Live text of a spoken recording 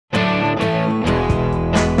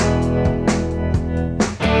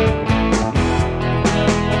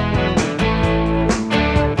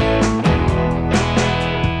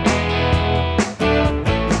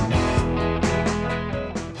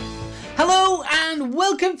Hello and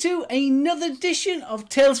welcome to another edition of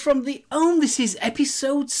Tales from the Ohm. This is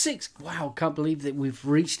episode 6. Wow, can't believe that we've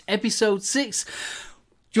reached episode 6.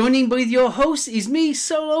 Joining with your host is me,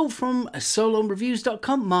 Solo, from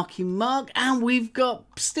soloreviews.com, Marky Mark, and we've got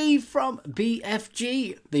Steve from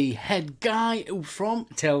BFG, the head guy from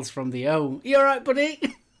Tales from the Ohm. You alright,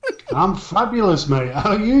 buddy? I'm fabulous, mate.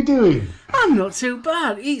 How are you doing? I'm not too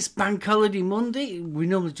bad. It's Bank Holiday Monday. We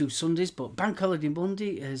normally do Sundays, but Bank Holiday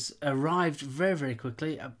Monday has arrived very, very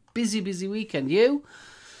quickly. A busy, busy weekend. You?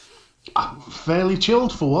 I'm fairly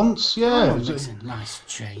chilled for once, yeah. Oh, that's a nice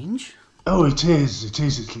change. Oh, it is.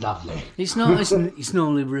 It's lovely. It's not. It's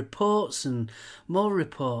normally reports and more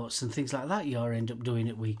reports and things like that you end up doing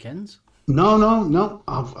at weekends. No.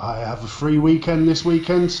 I have a free weekend this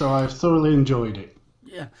weekend, so I've thoroughly enjoyed it.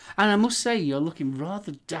 Yeah, and I must say you're looking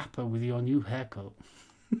rather dapper with your new haircut.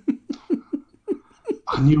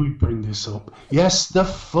 I knew he'd bring this up. Yes, the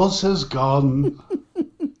fuzz has gone.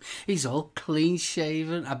 He's all clean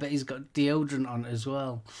shaven. I bet he's got deodorant on as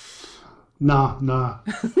well. Nah.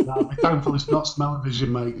 Be thankful it's not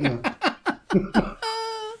smell-o-vision, mate. Yeah.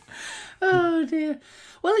 Oh dear.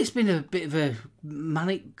 Well, it's been a bit of a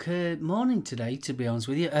manic morning today, to be honest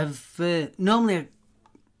with you. Normally,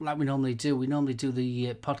 like we normally do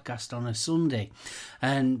the podcast on a Sunday,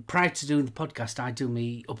 and prior to doing the podcast I do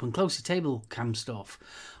me up and closer table cam stuff.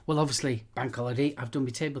 Well, obviously bank holiday, I've done my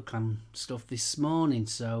table cam stuff this morning,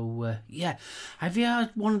 so yeah. Have you had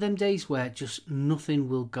one of them days where just nothing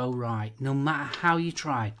will go right no matter how you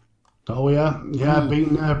try? Oh yeah,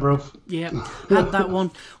 been there, bruv. Yeah, had that one.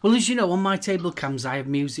 Well, as you know, on my table cams I have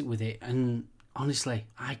music with it, and honestly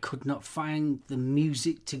I could not find the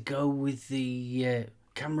music to go with the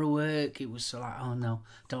camera work. It was so like, oh no,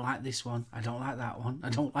 don't like this one, I don't like that one, I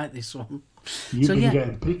don't like this one. You've been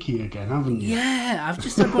getting picky again, haven't you? Yeah, I've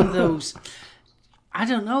just had one of those. I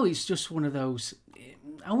don't know, it's just one of those.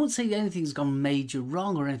 I wouldn't say anything's gone major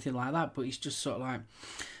wrong or anything like that, but it's just sort of like,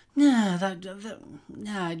 nah,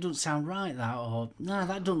 it doesn't sound right, that, or nah,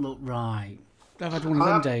 that doesn't look right. I've had one of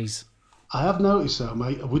them days. I have noticed though,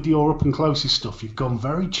 mate, with your up and closest stuff, you've gone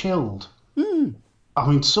very chilled. I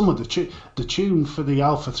mean, some of the tune for the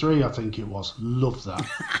Alpha 3, I think it was, love that.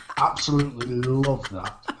 Absolutely love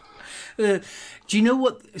that. Do you know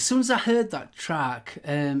what? As soon as I heard that track,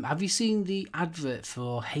 have you seen the advert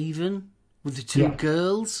for Haven with the two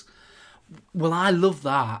girls? Well, I love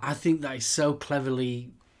that. I think that is so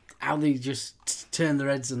cleverly how they just turn their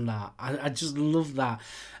heads and that. I just love that.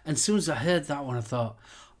 And as soon as I heard that one, I thought,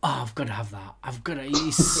 oh, I've got to have that. I've got to.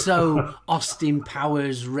 It's so Austin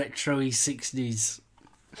Powers retro-y 60s.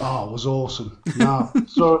 Oh, it was awesome. No,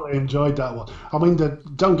 thoroughly enjoyed that one. I mean,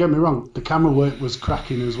 don't get me wrong, the camera work was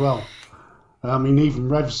cracking as well. I mean, even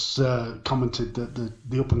Rev's commented that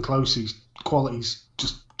the up and close qualities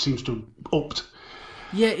just seems to have upped.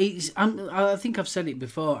 Yeah, I think I've said it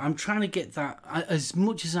before. I'm trying to get that, as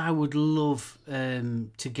much as I would love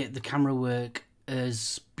to get the camera work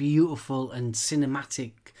as beautiful and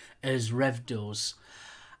cinematic as Rev does,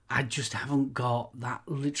 I just haven't got that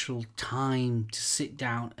literal time to sit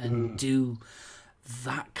down and do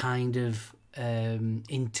that kind of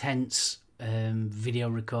intense video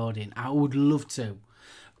recording. I would love to,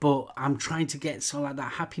 but I'm trying to get sort of like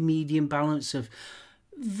that happy medium balance of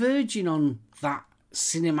verging on that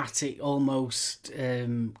cinematic, almost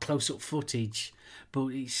close-up footage, but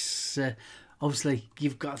it's obviously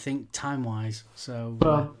you've got to think time-wise. So,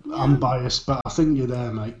 well, I'm biased, but I think you're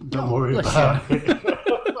there, mate. Don't worry about it.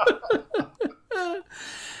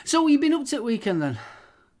 So, what have you been up to at weekend then?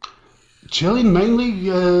 Chilling,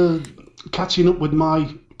 mainly catching up with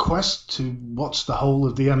my quest to watch the whole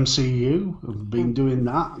of the MCU. I've been doing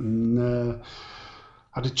that, and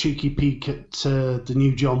had a cheeky peek at the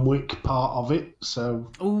new John Wick part of it.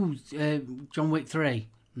 So, John Wick 3.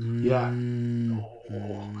 Yeah.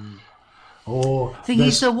 Thing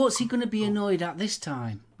is, so what's he going to be annoyed at this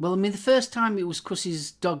time? Well, I mean, the first time it was because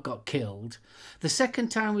his dog got killed. The second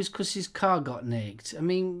time was because his car got nicked. I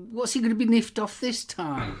mean, what's he going to be niffed off this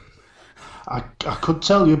time? I could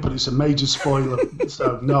tell you, but it's a major spoiler,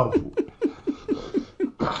 so no.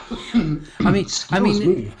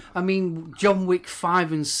 I mean, John Wick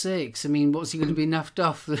 5 and 6. I mean, what's he going to be naffed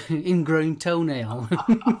off? The ingrown toenail.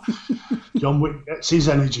 John Wick gets his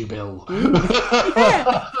energy bill.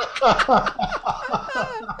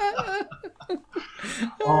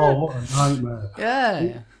 Oh, what a nightmare!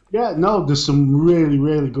 Yeah. No, there's some really,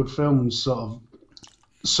 really good films sort of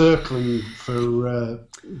circling for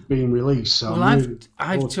being released. So well,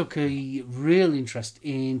 I've took a real interest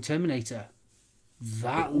in Terminator.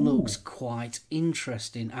 That looks quite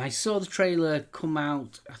interesting. I saw the trailer come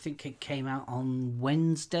out, I think it came out on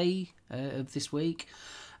Wednesday of this week.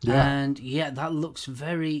 Yeah. And yeah, that looks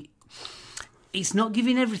very... It's not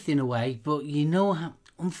giving everything away, but you know how,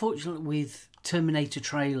 unfortunately with Terminator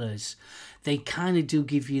trailers, they kind of do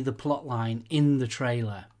give you the plot line in the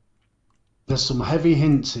trailer. There's some heavy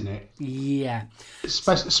hints in it. Yeah.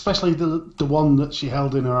 Especially the one that she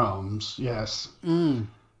held in her arms. Yes.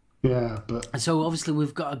 Yeah, but... And so obviously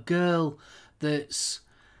we've got a girl that's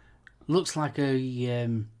looks like a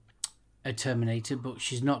Terminator, but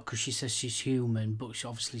she's not because she says she's human, but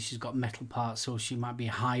obviously she's got metal parts, so she might be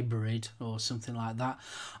a hybrid or something like that.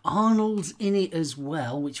 Arnold's in it as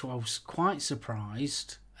well, which I was quite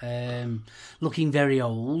surprised. Looking very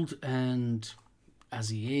old, and as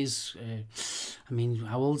he is, I mean,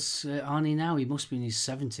 how old's Arnie now? He must be in his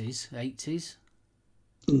 70s, 80s.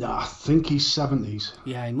 No, I think he's 70s.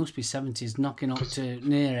 Yeah, he must be 70s, knocking up to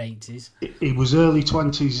near 80s. He was early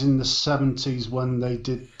 20s in the 70s when they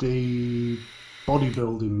did the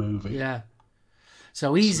bodybuilding movie. Yeah.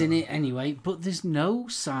 So he's in it anyway, but there's no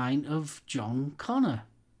sign of John Connor.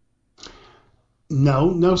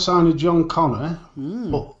 No sign of John Connor,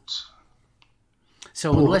 but...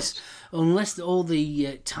 So unless all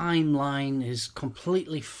the timeline is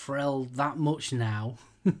completely frelled that much now...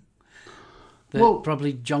 That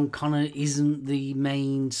probably John Connor isn't the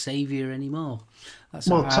main saviour anymore. That's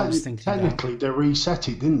what I was thinking. Technically, they reset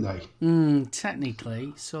it, didn't they?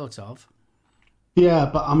 Technically, sort of. Yeah,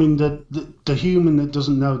 but I mean, the human that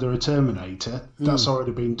doesn't know they're a Terminator, that's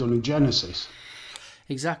already been done in Genesis.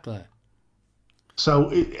 Exactly. So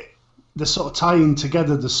they're sort of tying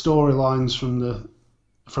together the storylines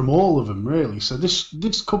from all of them, really. So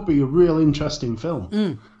this could be a real interesting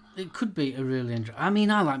film. It could be a really interesting... I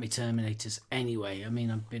mean, I like my Terminators anyway. I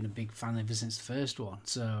mean, I've been a big fan ever since the first one,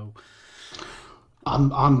 so...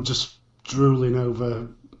 I'm just drooling over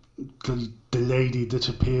the lady that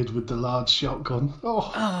appeared with the large shotgun.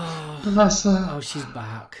 Oh, bless her. Oh, she's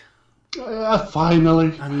back.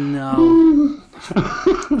 Finally. I know.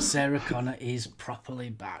 Sarah Connor is properly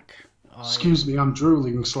back. Excuse me, I'm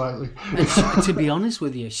drooling slightly. To be honest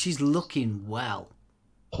with you, she's looking well.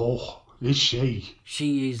 Oh... Is she?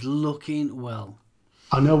 She is looking well.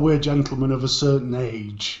 I know we're gentlemen of a certain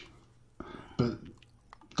age, but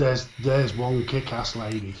there's one kick-ass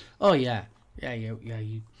lady. Oh yeah, you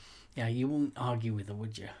wouldn't argue with her,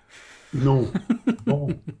 would you? No.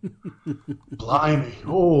 Blimey!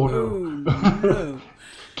 Oh no! No.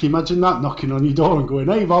 Can you imagine that knocking on your door and going,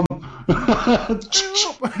 "Hey, Mom"?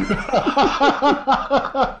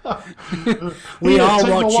 We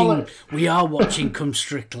are watching Come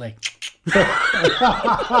Strictly.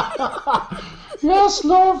 Yes,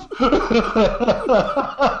 love.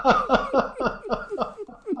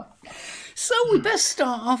 So we best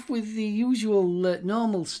start off with the usual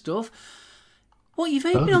normal stuff. What you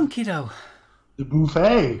vaping on, kiddo? The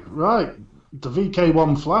buffet, right? The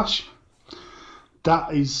VK1 Flash.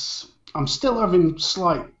 That is, I'm still having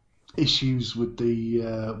slight issues with the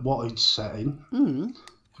wattage setting.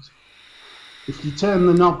 If you turn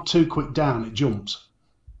the knob too quick down, it jumps.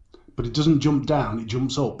 But it doesn't jump down, it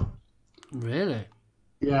jumps up. Really?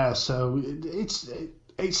 Yeah, so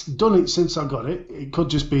it's done it since I got it. It could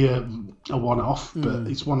just be a one-off, but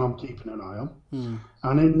it's one I'm keeping an eye on.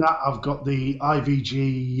 And in that, I've got the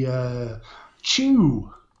IVG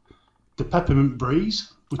Chew, the Peppermint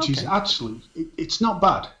Breeze, which is actually, it's not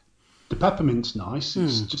bad. The peppermint's nice.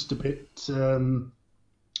 It's just a bit,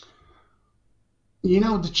 you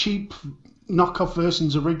know, the cheap knockoff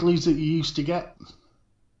versions of Wrigley's that you used to get?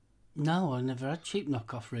 No, I never had cheap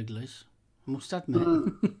knockoff Wrigley's. I must admit.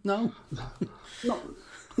 No.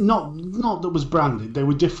 Not that was branded. They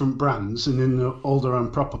were different brands and in all their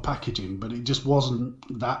own proper packaging, but it just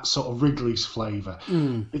wasn't that sort of Wrigley's flavour.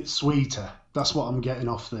 It's sweeter. That's what I'm getting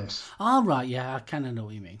off this. All right, yeah, I kind of know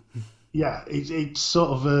what you mean. Yeah, it's sort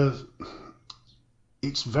of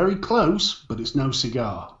it's very close, but it's no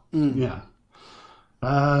cigar. Yeah.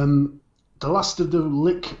 The last of the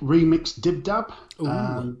Lick Remix Dib Dab.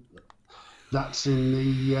 That's in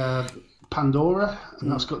the Pandora,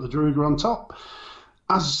 and that's got the Druga on top.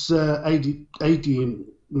 As AD and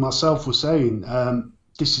myself were saying,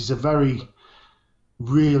 this is a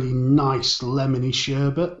really nice lemony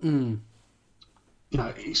sherbet. You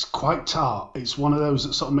know, it's quite tart. It's one of those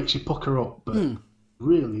that sort of makes you pucker up, but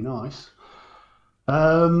really nice.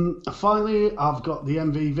 Finally, I've got the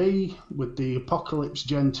MVV with the Apocalypse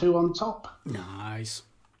Gen 2 on top. Nice.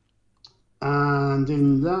 And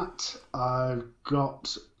in that, I've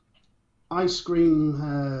got Ice Cream,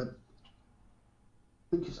 I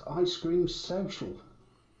think it's Ice Cream Social,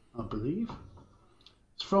 I believe.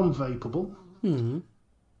 It's from Vapable. Hmm.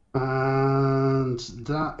 And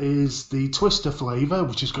that is the Twister flavour,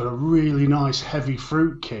 which has got a really nice heavy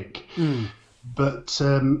fruit kick. But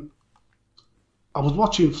I was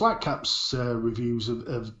watching Flat Cap's reviews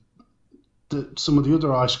of some of the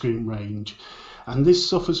other ice cream range, and this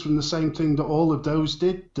suffers from the same thing that all of those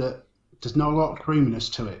did, that there's not a lot of creaminess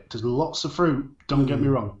to it. There's lots of fruit, don't get me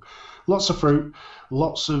wrong. Lots of fruit,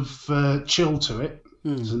 lots of chill to it.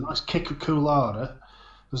 There's a nice kick of Coolada.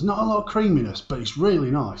 There's not a lot of creaminess, but it's really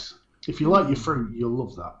nice. If you like your fruit, you'll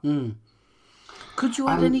love that. Could you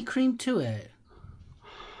add any cream to it?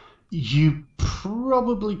 You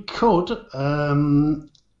probably could.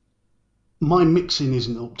 My mixing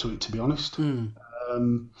isn't up to it, to be honest.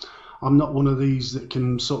 I'm not one of these that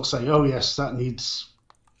can sort of say, oh, yes, that needs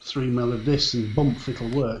 3 ml of this and bump, it'll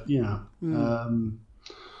work, you know.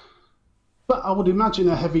 But I would imagine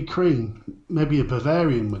a heavy cream, maybe a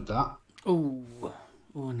Bavarian with that. Oh,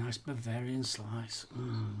 a nice Bavarian slice.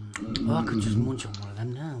 Oh, I could just munch on one of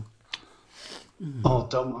them now. Oh,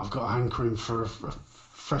 don't. I've got a hankering for a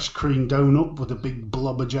fresh cream donut with a big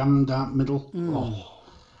blob of jam down the middle.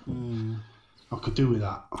 I could do with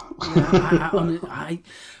that. Yeah,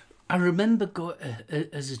 I remember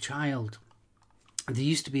as a child, there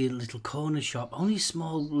used to be a little corner shop, only a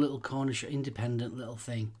small little corner shop, independent little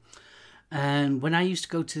thing. And when I used to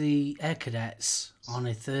go to the Air Cadets on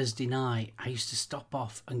a Thursday night, I used to stop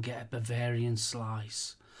off and get a Bavarian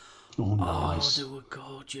slice. Oh, nice. Oh, they were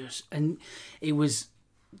gorgeous. And it was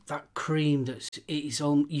that cream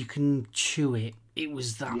you can chew it. It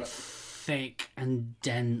was that thick and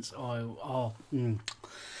dense. Oh,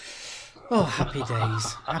 happy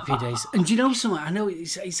days. Happy days. And do you know something? I know it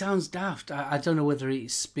sounds daft. I don't know whether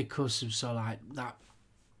it's because of sort of like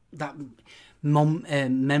that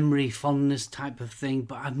memory fondness type of thing,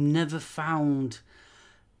 but I've never found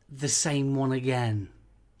the same one again.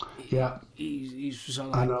 Yeah, He's sort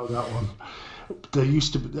of like, I know that one. There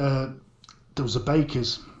used to be, there was a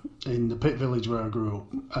baker's in the Pit Village where I grew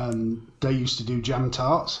up, and they used to do jam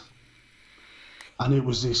tarts, and it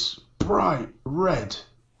was this bright red,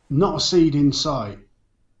 not a seed in sight,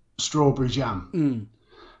 strawberry jam.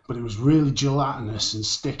 But it was really gelatinous and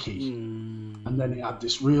sticky. And then it had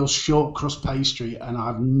this real short crust pastry, and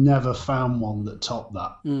I've never found one that topped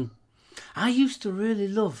that. I used to really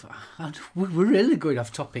love... We're really going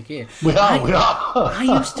off topic here. We are. I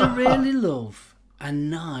used to really love a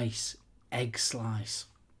nice egg slice.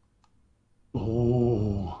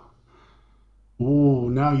 Oh,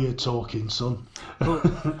 now you're talking, son. But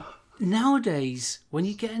nowadays, when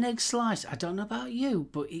you get an egg slice, I don't know about you,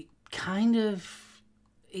 but it kind of...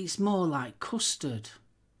 It's more like custard.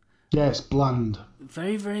 Yeah, it's bland.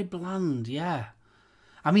 Very, very bland, yeah.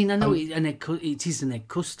 I mean, I know it is an egg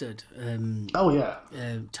custard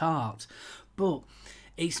tart, but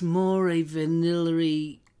it's more a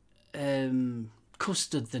vanilla-y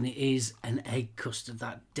custard than it is an egg custard.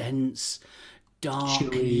 That dense, dark,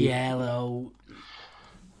 chilly, yellow,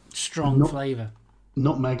 strong flavour.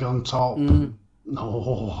 Nutmeg on top.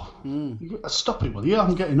 No. Stop it, will you?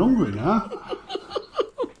 I'm getting hungry now.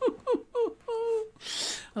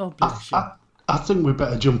 Oh, bless you. I think we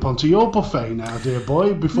better jump onto your buffet now, dear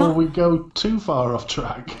boy, before we go too far off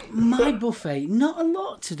track. My buffet, not a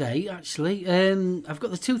lot today, actually. I've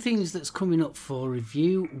got the two things that's coming up for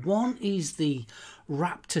review. One is the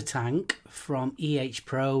Raptor tank from EH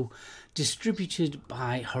Pro, distributed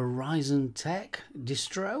by Horizon Tech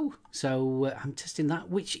Distro. So I'm testing that,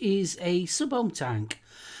 which is a sub-ohm tank.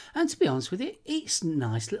 And to be honest with you, it's a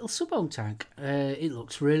nice little sub-ohm tank. It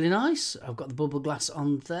looks really nice. I've got the bubble glass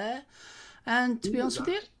on there. And to be honest with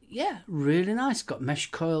you, yeah, really nice. Got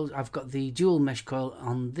mesh coils. I've got the dual mesh coil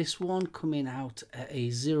on this one, coming out at a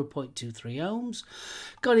 0.23 ohms.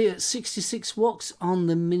 Got it at 66 watts on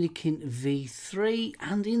the Minikin V3.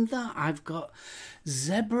 And in that, I've got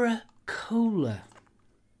Zebra Cola.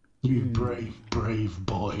 You brave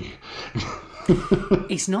boy.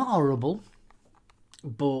 It's not horrible,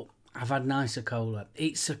 but I've had nicer cola.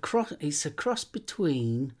 It's a cross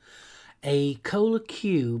between a cola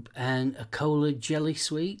cube and a cola jelly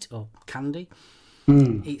sweet or candy.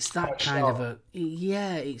 It's that kind of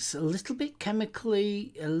it's a little bit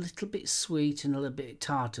chemically, a little bit sweet and a little bit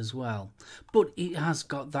tart as well. But it has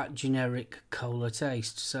got that generic cola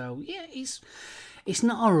taste. So yeah, it's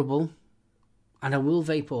not horrible. And I will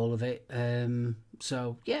vape all of it.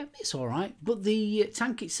 So yeah, it's all right. But the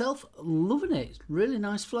tank itself, loving it. Really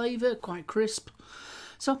nice flavour, quite crisp.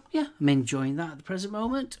 So yeah, I'm enjoying that at the present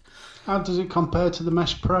moment. How does it compare to the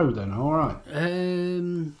Mesh Pro then? All right.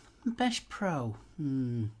 Mesh Pro.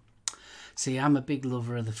 See, I'm a big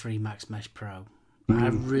lover of the Freemax Mesh Pro. I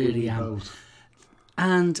really am.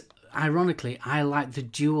 And ironically, I like the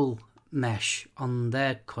dual mesh on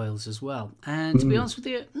their coils as well. And to be honest with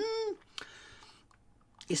you,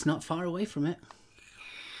 it's not far away from it.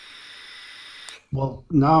 Well,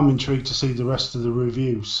 now I'm intrigued to see the rest of the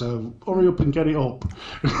review, so hurry up and get it up.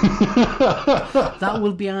 That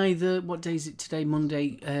will be either, what day is it today?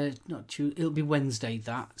 Monday? Not Tuesday. It'll be Wednesday,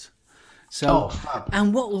 that. So, fab.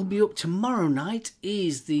 and what will be up tomorrow night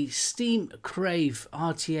is the Steam Crave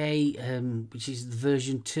RTA, which is the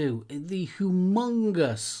version 2, the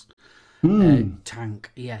humongous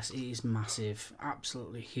tank. Yes, it is massive,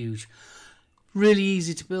 absolutely huge. Really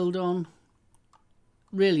easy to build on,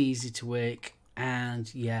 really easy to work,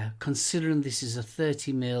 and yeah, considering this is a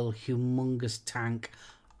 30mm humongous tank,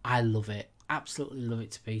 I love it. Absolutely love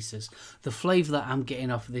it to pieces. The flavour that I'm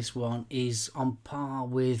getting off of this one is on par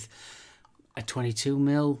with a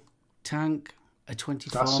 22mm tank, a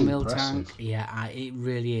 24mm tank. Yeah, it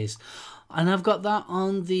really is. And I've got that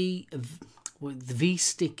on the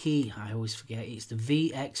V-Sticky, I always forget, it's the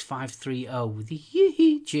VX530 with the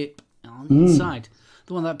Yee chip on the inside.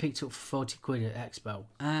 The one that I picked up for 40 quid at Expo.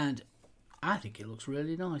 And I think it looks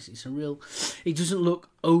really nice. It's a real... It doesn't look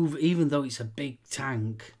over... Even though it's a big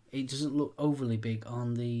tank, it doesn't look overly big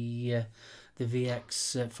on the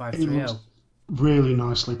VX530. Really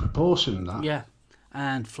nicely proportioned, that. Yeah,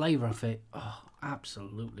 and flavour of it, oh,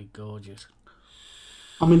 absolutely gorgeous.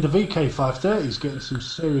 I mean, the VK530 is getting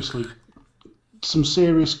some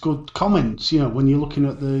serious good comments, when you're looking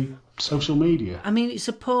at the social media. I mean, it's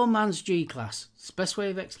a poor man's G-Class. It's the best way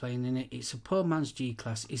of explaining it. It's a poor man's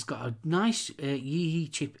G-Class. It's got a nice Yee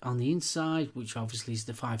chip on the inside, which obviously is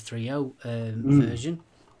the 530 version.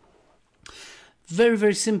 Very,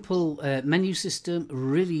 very simple menu system,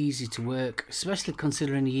 really easy to work, especially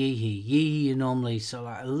considering Yee. Yee are normally so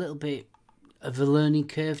like a little bit of a learning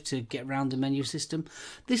curve to get around the menu system.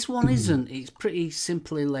 This one isn't. It's pretty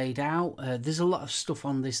simply laid out. There's a lot of stuff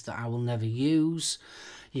on this that I will never use.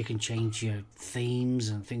 You can change your themes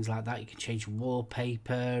and things like that. You can change your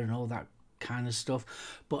wallpaper and all that kind of stuff.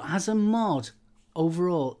 But as a mod,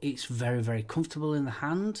 overall, it's very, very comfortable in the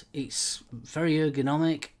hand. It's very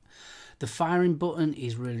ergonomic. The firing button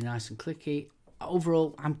is really nice and clicky.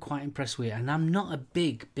 Overall, I'm quite impressed with it. And I'm not a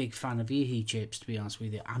big fan of Yee chips, to be honest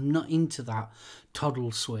with you. I'm not into that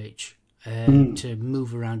toggle switch to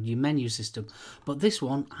move around your menu system. But this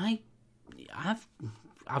one, I've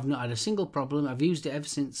not had a single problem. I've used it ever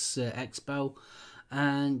since Expo.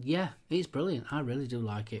 And yeah, it's brilliant. I really do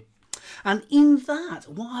like it. And in that,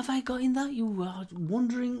 what have I got in that, you are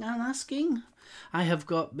wondering and asking? I have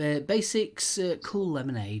got Basics Cool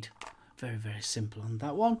Lemonade. Very, very simple on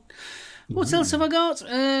that one. What else have I got?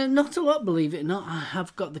 Not a lot, believe it or not. I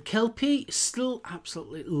have got the Kelpie. Still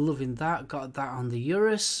absolutely loving that. Got that on the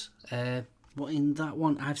Urus. What in that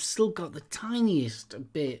one? I've still got the tiniest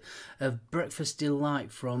bit of Breakfast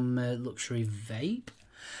Delight from Luxury Vape.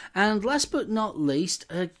 And last but not least,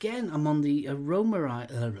 again, I'm on the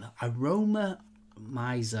Aromamizer.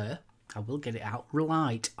 I will get it out.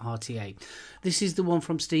 Relight RTA. This is the one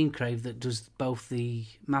from Steam Crave that does both the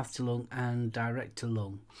mouth to lung and direct to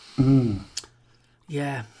lung.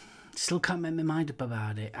 Yeah, still can't make my mind up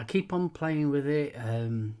about it. I keep on playing with it.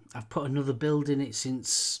 I've put another build in it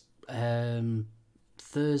since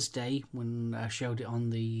Thursday when I showed it on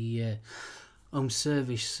the home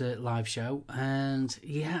service live show. And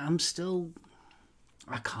yeah,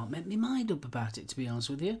 I can't make my mind up about it, to be honest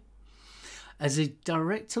with you. As a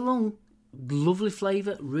direct to lung, lovely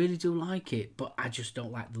flavour, really do like it, but I just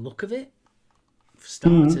don't like the look of it. For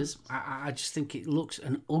starters, I just think it looks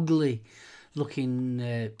an ugly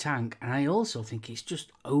looking tank, and I also think it's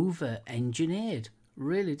just over engineered,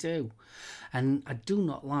 really do. And I do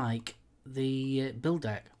not like the build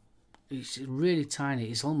deck. It's really tiny.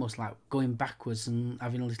 It's almost like going backwards and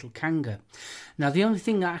having a little Kanga. Now, the only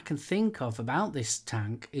thing that I can think of about this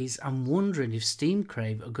tank is I'm wondering if Steam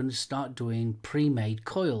Crave are going to start doing pre-made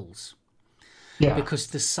coils. Yeah. Because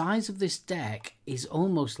the size of this deck is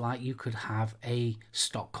almost like you could have a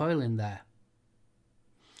stock coil in there.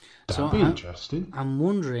 That'd be interesting. I'm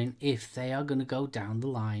wondering if they are going to go down the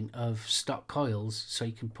line of stock coils so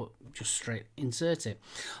you can just straight insert it.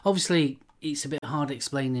 Obviously, it's a bit hard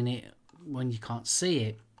explaining it when you can't see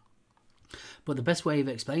it, but the best way of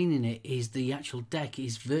explaining it is the actual deck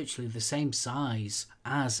is virtually the same size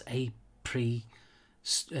as a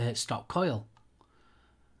stock coil.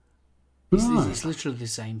 It's literally the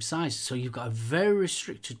same size, so you've got a very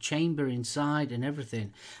restricted chamber inside and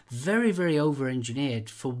everything. Very, very over-engineered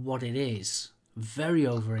for what it is. Very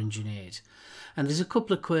over-engineered. And there's a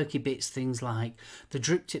couple of quirky bits, things like the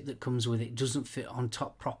drip tip that comes with it doesn't fit on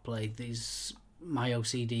top properly. There's my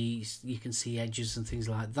OCDs, you can see edges and things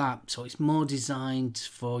like that. So it's more designed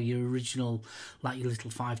for your original, like your little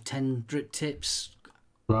 510 drip tips.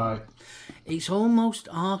 Right. It's almost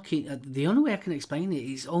arcing. The only way I can explain it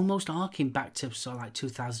is almost arcing back to sort of like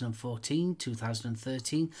 2014,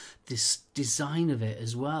 2013. This design of it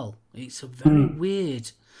as well. It's a very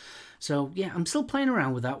weird. So yeah, I'm still playing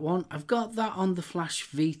around with that one. I've got that on the Flash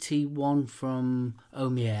VT1 from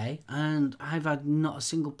Omier, and I've had not a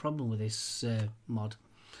single problem with this mod.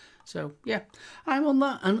 So yeah, I'm on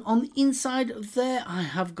that. And on the inside of there, I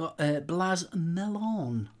have got Blaz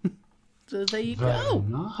Melon. So there you go.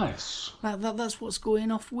 Nice. That's what's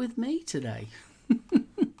going off with me today.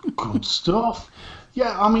 Good stuff.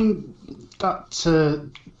 Yeah, I mean, that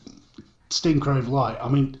Stingcrave Lite, I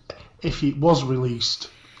mean, if it was released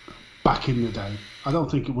back in the day, I don't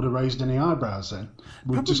think it would have raised any eyebrows then.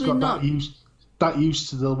 We've Probably just got not. that used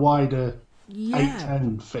to the wider Yeah.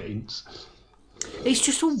 810 fittings. It's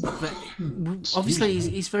just all obviously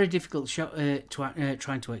it's very difficult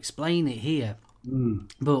trying to explain it here.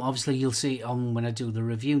 But obviously you'll see it on when I do the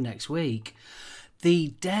review next week.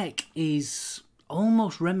 The deck is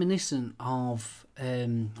almost reminiscent of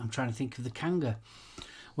I'm trying to think of the Kanga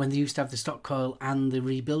when they used to have the stock coil and the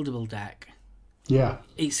rebuildable deck. Yeah.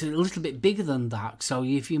 It's a little bit bigger than that. So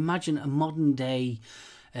if you imagine a modern day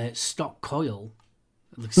stock coil,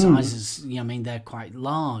 the sizes, I mean, they're quite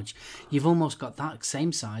large. You've almost got that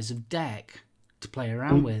same size of deck to play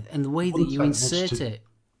around with, and the way that you insert it.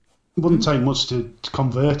 It wouldn't take much to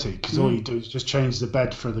convert it, because all you do is just change the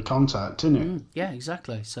bed for the contact, isn't it? Yeah,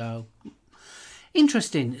 exactly. So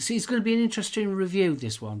interesting. See, it's going to be an interesting review,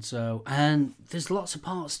 this one. So, and there's lots of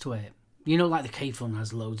parts to it. You know, like the K-Fun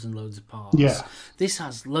has loads and loads of parts. Yeah. This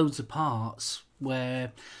has loads of parts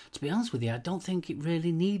where, to be honest with you, I don't think it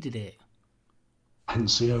really needed it.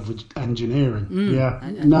 Hence the over engineering. Yeah.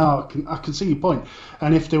 No, I can see your point.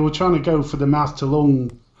 And if they were trying to go for the mouth to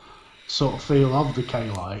lung sort of feel of the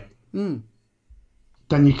K-Lite, then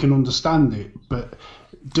you can understand it. But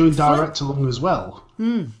doing direct to lung as well.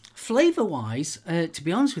 Flavour-wise, to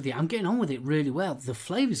be honest with you, I'm getting on with it really well. The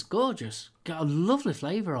flavour's gorgeous. Got a lovely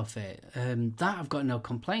flavour off it. That I've got no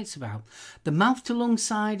complaints about. The mouth-to-lung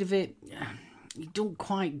side of it, you don't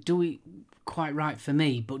quite do it quite right for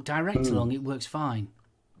me, but direct-to-lung, it works fine.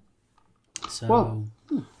 So, Well,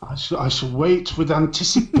 I shall wait with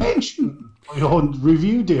anticipation for your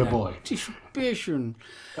review, dear boy. anticipation.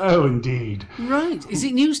 Oh, indeed. Right, is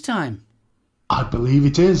it news time? I believe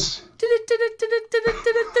it is.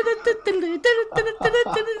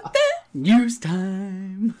 News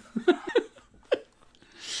time.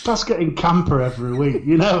 That's getting camper every week,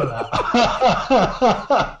 you know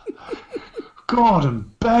that.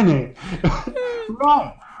 Gordon Bennett.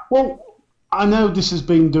 Right. Well, I know this has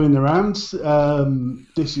been doing the rounds. We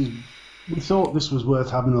thought this was worth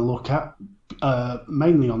having a look at,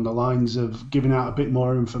 mainly on the lines of giving out a bit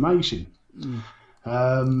more information.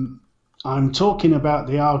 I'm talking about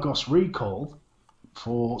the Argos recall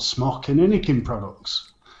for Smok and Innikin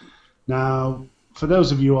products. Now, for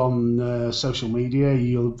those of you on social media,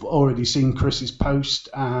 you've already seen Chris's post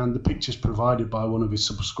and the pictures provided by one of his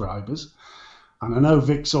subscribers. And I know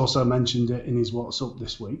Vic's also mentioned it in his What's Up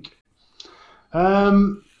this week.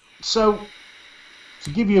 So, to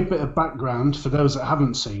give you a bit of background for those that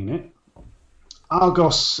haven't seen it,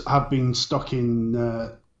 Argos have been stocking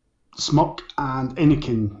Smok and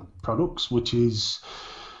Innikin products, which is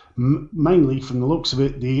mainly, from the looks of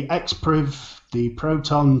it, the X-Priv, the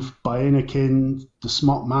Proton by Innikin, the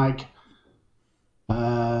Smok Mag,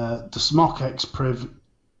 the Smok X-Priv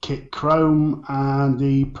kit Chrome, and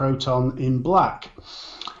the Proton in black.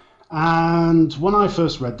 And when I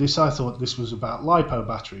first read this, I thought this was about LiPo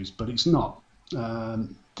batteries, but it's not.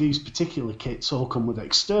 These particular kits all come with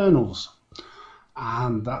externals,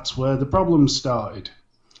 and that's where the problems started.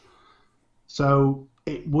 So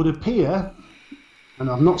it would appear, and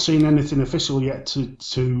I've not seen anything official yet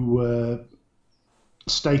to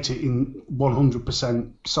state it in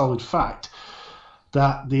 100% solid fact,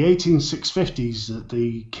 that the 18650s that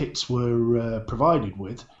the kits were provided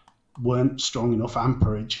with weren't strong enough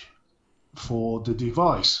amperage for the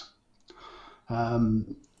device. For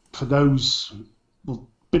those, well,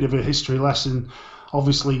 bit of a history lesson,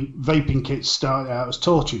 obviously vaping kits start out as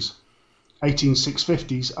torches.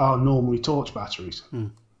 18650s are normally torch batteries.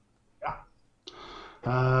 Yeah.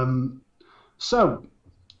 So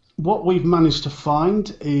what we've managed to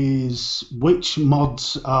find is which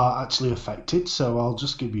mods are actually affected. So I'll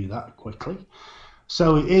just give you that quickly.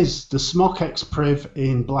 So it is the Smok X-Priv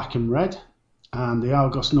in black and red, and the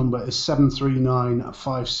Argos number is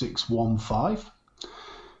 7395615.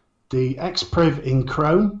 The X-Priv in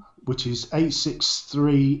chrome which is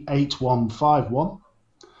 8638151.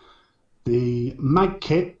 The mag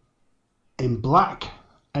kit in black,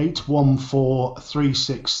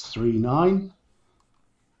 8143639.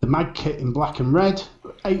 The mag kit in black and red,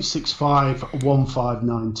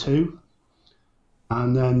 8651592.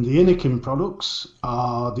 And then the Innokin products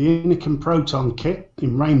are the Innokin Proton kit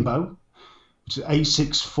in rainbow, which is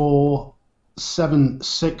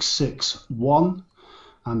 8647661.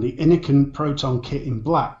 And the Innokin Proton kit in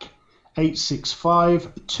black,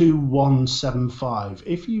 8652175.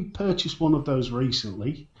 If you purchased one of those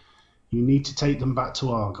recently, you need to take them back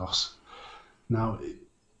to Argos. Now,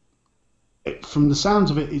 from the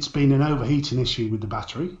sounds of it, it's been an overheating issue with the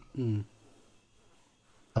battery.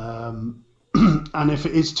 And if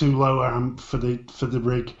it is too low amp for the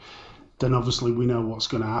rig, then obviously we know what's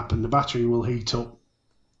going to happen. The battery will heat up,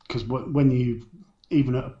 because when you,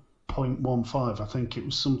 even at 0.15, I think it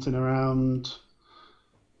was something around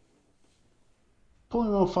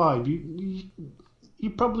 0.15,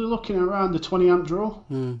 you're probably looking at around the 20 amp draw.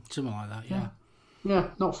 Something like that, yeah. Yeah,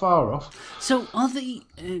 not far off. So are they,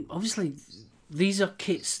 obviously, these are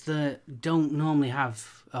kits that don't normally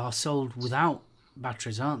are sold without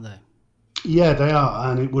batteries, aren't they? Yeah, they are,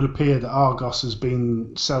 and it would appear that Argos has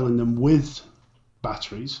been selling them with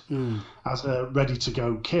batteries as a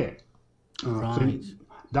ready-to-go kit. I think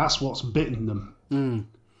that's what's bitten them.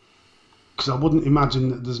 Because I wouldn't imagine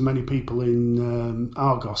that there's many people in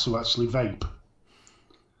Argos who actually vape.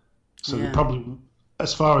 So they probably,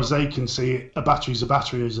 as far as they can see, a battery's a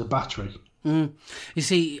battery is a battery. You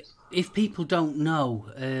see, if people don't know,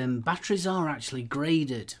 batteries are actually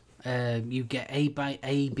graded. You get A,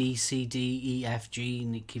 B, C, D, E, F, G,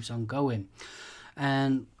 and it keeps on going.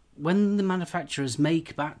 And when the manufacturers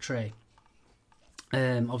make battery,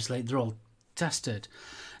 obviously they're all tested.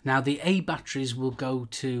 Now the A batteries will go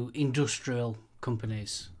to industrial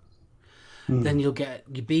companies. Then you'll get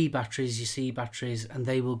your B batteries, your C batteries, and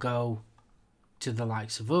they will go to the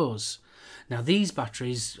likes of us. Now these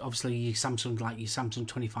batteries, obviously your Samsung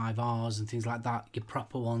 25Rs and things like that, your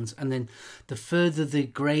proper ones, and then the further the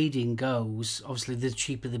grading goes, obviously the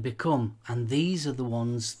cheaper they become. And these are the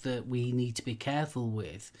ones that we need to be careful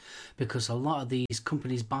with, because a lot of these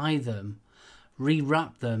companies buy them,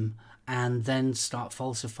 rewrap them, and then start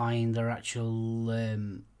falsifying their actual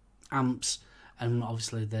amps, and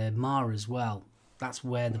obviously their MAR as well. That's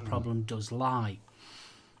where the problem does lie.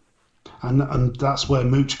 And that's where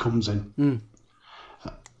Mooch comes in.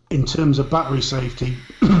 In terms of battery safety,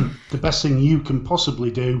 the best thing you can possibly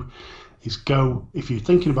do is go, if you're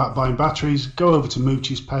thinking about buying batteries, go over to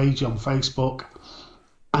Mooch's page on Facebook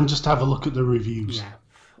and just have a look at the reviews.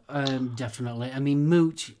 Yeah, definitely. I mean,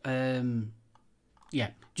 Mooch,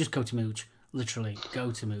 just go to Mooch. Literally,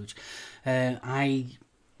 go to Mooch. I've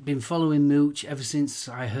been following Mooch ever since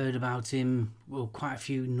I heard about him, quite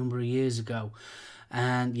a number of years ago.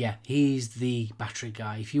 And yeah, he's the battery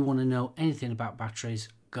guy. If you want to know anything about batteries,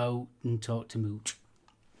 go and talk to Mooch.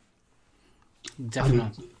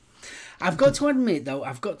 Definitely. I've got to admit, though,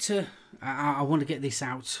 I want to get this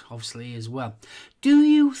out, obviously, as well. Do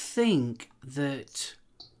you think that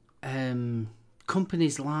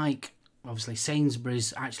companies like, obviously,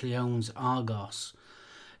 Sainsbury's actually owns Argos?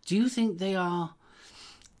 Do you think they are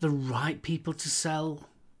the right people to sell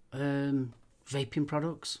vaping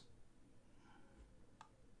products?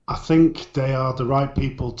 I think they are the right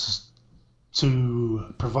people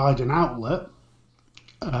to provide an outlet,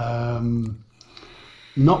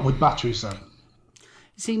 not with batteries though.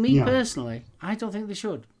 See, me personally, I don't think they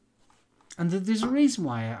should. And there's a reason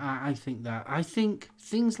why I think that. I think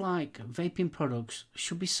things like vaping products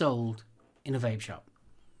should be sold in a vape shop.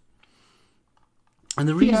 And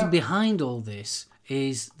the reason behind all this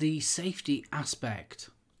is the safety aspect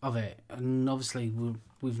of it. And obviously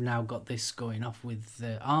we've now got this going off with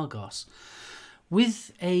Argos.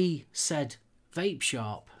 With a said vape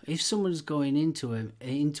shop, if someone's going into a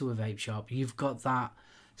vape shop, you've got that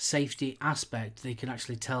safety aspect. They can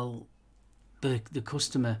actually tell the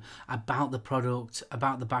customer about the product,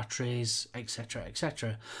 about the batteries, etc.,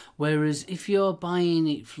 etc. Whereas if you're buying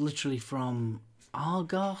it literally from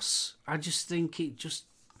Argos, I just think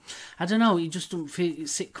I don't know, it just doesn't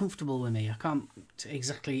sit comfortable with me. I can't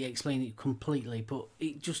exactly explain it completely, but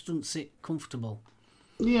it just doesn't sit comfortable.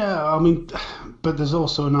 Yeah, I mean, but there's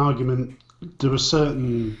also an argument. There are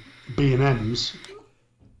certain B&Ms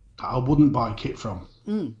that I wouldn't buy kit from.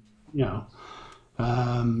 You know,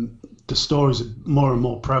 the stories are more and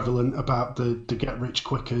more prevalent about the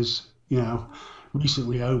get-rich-quickers, you know,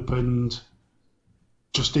 recently opened,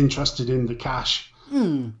 just interested in the cash.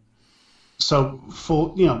 So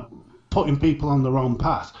for, you know, putting people on the wrong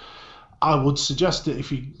path, I would suggest that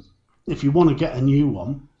if you if you want to get a new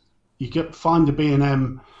one, find a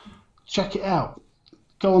B&M, check it out.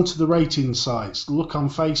 Go onto the rating sites, look on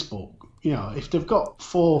Facebook. You know, if they've got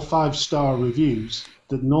 4 or 5-star reviews,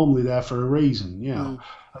 they're normally there for a reason. You know,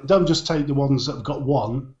 and don't just take the ones that have got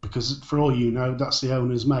 1, because for all you know, that's the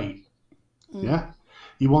owner's mate. Yeah,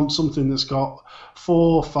 you want something that's got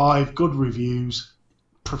 4 or 5 good reviews,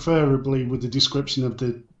 preferably with the description of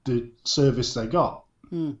the service they got.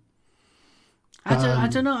 I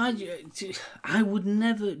don't know. I would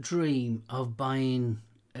never dream of buying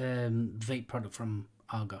vape product from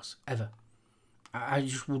Argos ever. I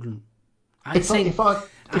just wouldn't. If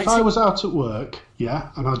I was out at work,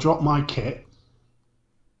 yeah, and I dropped my kit,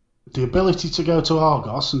 the ability to go to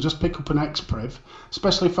Argos and just pick up an XPriv,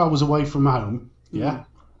 especially if I was away from home, yeah,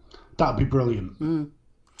 that'd be brilliant.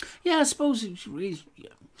 Yeah, I suppose it's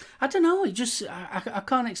I don't know. It just I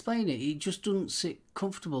can't explain it. It just doesn't sit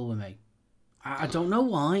comfortable with me. I don't know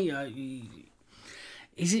why.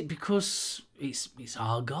 Is it because it's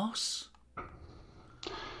Argos?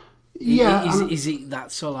 Yeah. Is it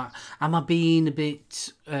that sort of? Am I being a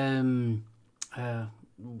bit? I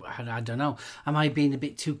don't know. Am I being a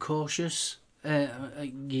bit too cautious?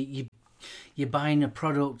 You're buying a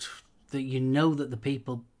product that you know that the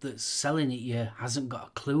people that's selling it you hasn't got a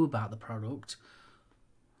clue about the product.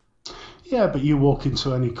 Yeah, but you walk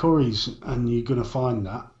into any Currys and you're going to find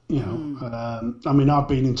that. You know, I mean, I've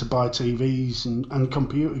been in to buy TVs and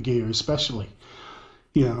computer gear especially.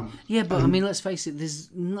 You know. Yeah, but I mean, let's face it. There's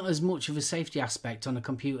not as much of a safety aspect on a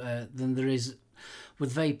computer than there is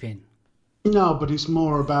with vaping. No, but it's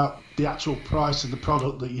more about the actual price of the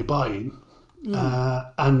product that you're buying,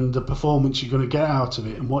 and the performance you're going to get out of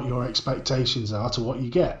it, and what your expectations are to what you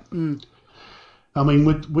get. I mean,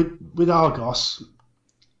 with Argos,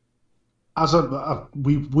 as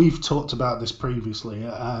we've talked about this previously,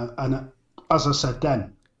 and as I said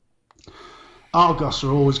then, Argos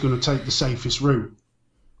are always going to take the safest route,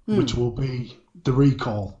 which will be the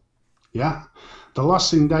recall. Yeah, the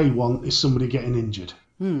last thing they want is somebody getting injured,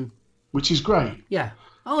 which is great. Yeah.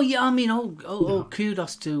 Oh yeah. I mean,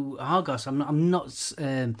 kudos to Argos. I'm not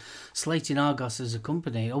slating Argos as a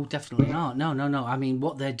company. Oh, definitely not. No. I mean,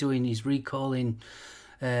 what they're doing is recalling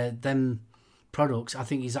them products. I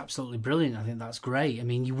think is absolutely brilliant. I think that's great. I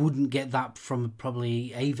mean, you wouldn't get that from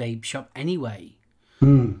probably a vape shop anyway.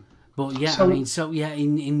 But yeah, I mean,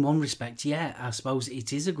 in one respect, yeah, I suppose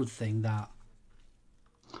it is a good thing that.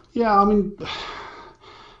 Yeah, I mean,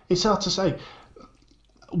 it's hard to say.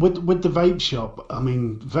 With the vape shop, I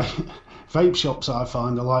mean, vape shops I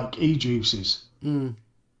find are like e-juices. You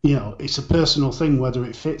know, it's a personal thing whether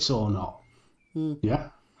it fits or not. Yeah.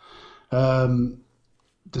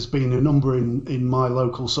 There's been a number in my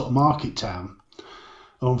local sort of market town.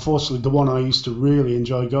 Unfortunately, the one I used to really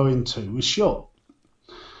enjoy going to was shut.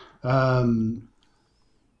 But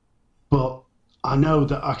I know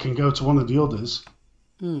that I can go to one of the others,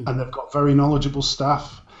 and they've got very knowledgeable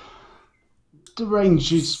staff. The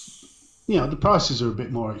range is, you know, the prices are a bit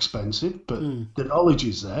more expensive, but the knowledge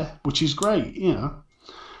is there, which is great, you know.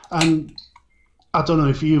 And I don't know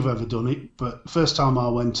if you've ever done it, but first time I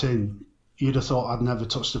went in, you'd have thought I'd never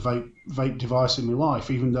touched a vape device in my life,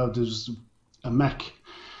 even though there's a mech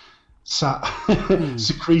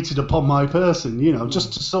secreted upon my person, you know,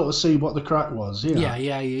 just to sort of see what the crack was. You know?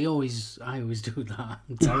 Yeah. I always do that.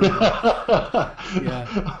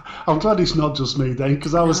 Yeah. I'm glad it's not just me then,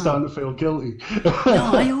 because I was starting to feel guilty.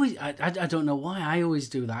 No, I don't know why. I always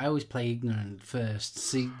do that. I always play ignorant first,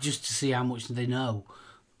 just to see how much they know.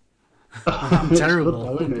 I'm terrible. Good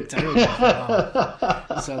though, isn't it? Terrible.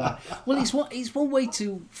 So, it's one way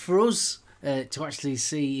for us to actually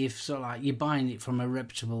see if sort of like you're buying it from a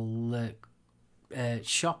reputable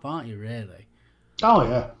shop, aren't you? Really? Oh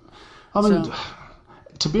yeah. I mean,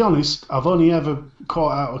 to be honest, I've only ever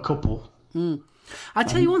caught out a couple. I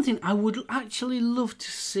tell you one thing. I would actually love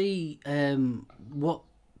to see what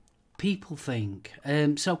people think.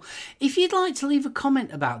 So if you'd like to leave a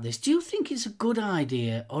comment about this, do you think it's a good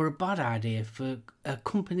idea or a bad idea for a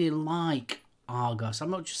company like Argos, I'm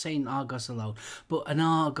not just saying Argos alone, but an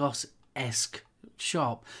Argos-esque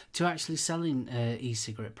shop to actually selling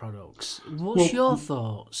e-cigarette products? What's your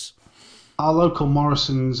thoughts? Our local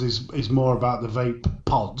Morrison's is more about the vape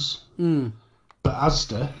pods, but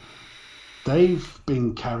Asda, they've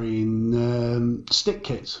been carrying stick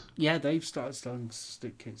kits. Yeah, they've started selling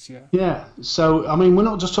stick kits, yeah. Yeah, so, I mean, we're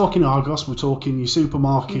not just talking Argos, we're talking your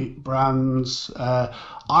supermarket brands.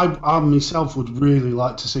 I myself would really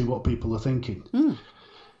like to see what people are thinking.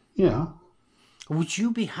 Yeah. Would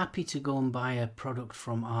you be happy to go and buy a product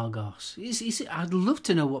from Argos? I'd love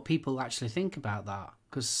to know what people actually think about that.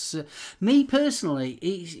 Because me personally,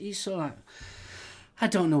 it's sort of like, I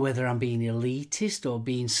don't know whether I'm being elitist or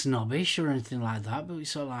being snobbish or anything like that, but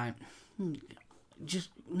it's sort of like, just,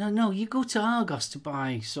 no, you go to Argos to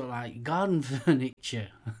buy sort of like garden furniture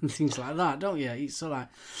and things like that, don't you? It's sort of like...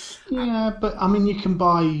 Yeah, but I mean, you can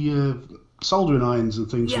buy soldering irons and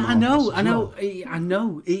things. Yeah, from I know. Argos as well.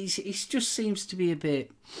 It just seems to be a bit...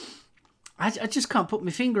 I just can't put my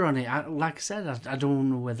finger on it. Like I said, I don't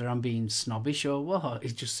know whether I'm being snobbish or what.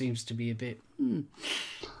 It just seems to be a bit...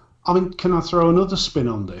 I mean, can I throw another spin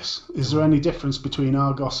on this? Is there any difference between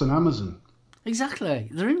Argos and Amazon? Exactly.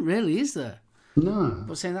 There isn't really, is there? No.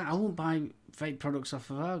 But saying that, I won't buy vape products off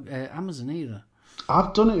of Amazon either.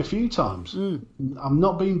 I've done it a few times. I'm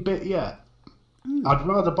not being bit yet. I'd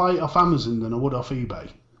rather buy it off Amazon than I would off eBay.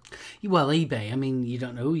 Well, eBay, I mean, you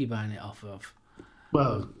don't know who you're buying it off of.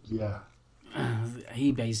 Well, yeah.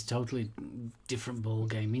 eBay's a totally different ball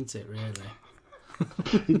game, isn't it, really?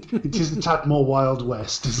 It is a tad more Wild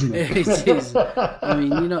West, isn't it? It is. I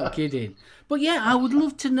mean, you're not kidding. But yeah, I would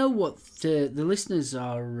love to know what the listeners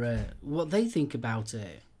are, what they think about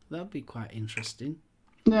it. That'd be quite interesting.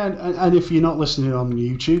 Yeah, and if you're not listening on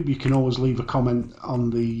YouTube, you can always leave a comment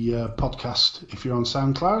on the podcast if you're on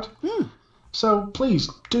SoundCloud. So please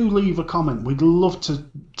do leave a comment. We'd love to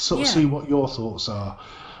sort of see what your thoughts are.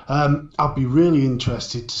 I'd be really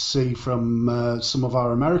interested to see from some of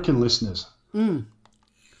our American listeners.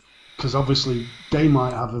 Because obviously they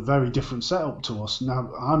might have a very different setup to us.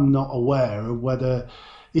 Now, I'm not aware of whether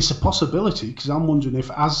it's a possibility, because I'm wondering if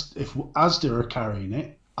Asda are carrying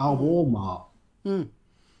it, or Walmart.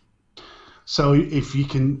 So if you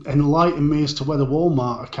can enlighten me as to whether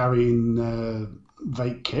Walmart are carrying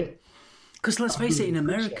vape kit. Because let's face it, in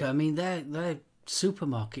America, I mean, their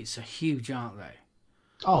supermarkets are huge, aren't they?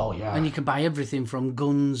 Oh, yeah. And you can buy everything from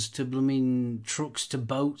guns to blooming trucks to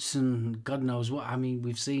boats and God knows what. I mean,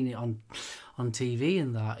 we've seen it on TV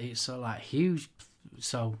and that. It's sort of like huge.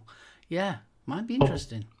 So, yeah, might be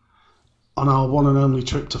interesting. On our one and only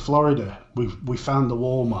trip to Florida, we found the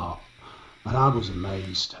Walmart, and I was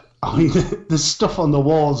amazed. I mean, there's stuff on the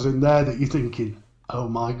walls in there that you're thinking, oh,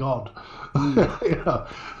 my God. Yeah.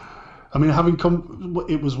 I mean, having come...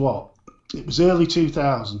 It was what? It was early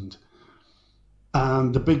 2000.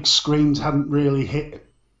 And the big screens hadn't really hit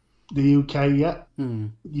the UK yet.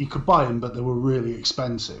 You could buy them, but they were really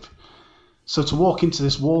expensive. So to walk into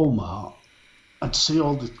this Walmart and see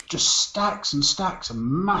all the just stacks and stacks of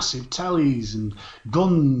massive tellies and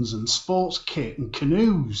guns and sports kit and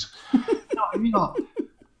canoes, you're like,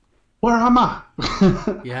 where am I?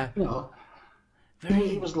 Yeah.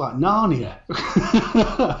 It was like Narnia.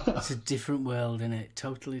 It's a different world, isn't it?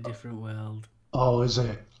 Totally different world. Oh, is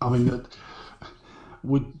it? I mean,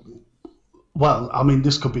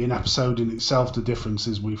 this could be an episode in itself, the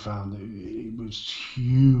differences we found. It was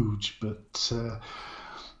huge, but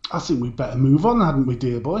I think we'd better move on, hadn't we,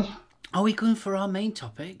 dear boy? Are we going for our main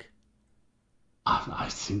topic? I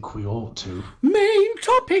think we ought to. Main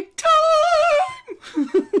topic time!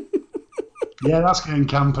 Yeah, that's getting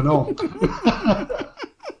camp and all.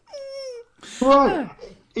 Right,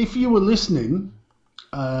 if you were listening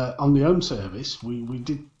on the home service, we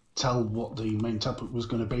did tell what the main topic was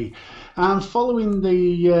going to be. And following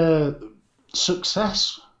the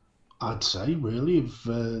success, I'd say, really, of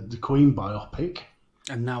the Queen biopic.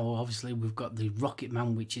 And now, obviously, we've got the Rocket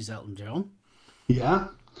Man, which is Elton John. Yeah.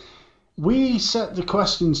 We set the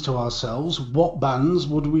questions to ourselves. What bands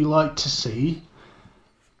would we like to see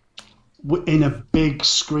in a big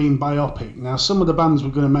screen biopic? Now, some of the bands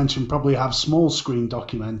we're going to mention probably have small screen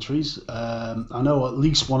documentaries. I know at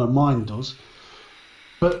least one of mine does.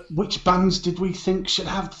 But which bands did we think should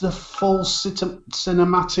have the full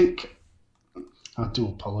cinematic... I do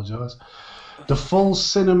apologise. The full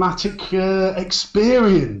cinematic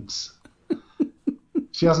experience.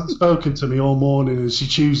 She hasn't spoken to me all morning and she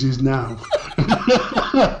chooses now.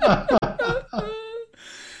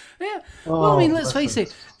 Yeah. Well, I mean, let's face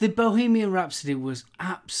it. The Bohemian Rhapsody was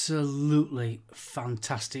absolutely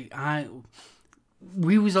fantastic.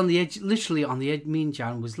 We was on the edge, literally on the edge. Me and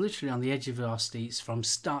Jan was literally on the edge of our seats from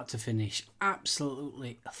start to finish.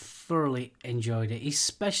 Absolutely, thoroughly enjoyed it,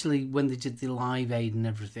 especially when they did the Live Aid and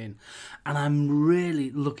everything. And I'm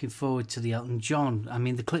really looking forward to the Elton John. I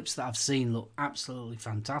mean, the clips that I've seen look absolutely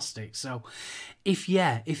fantastic. So, if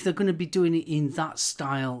they're going to be doing it in that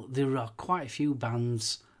style, there are quite a few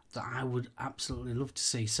bands that I would absolutely love to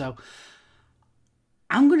see. So,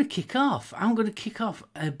 I'm going to kick off.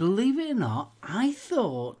 Believe it or not, I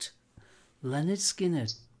thought Lynyrd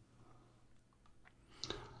Skynyrd.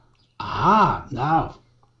 Now,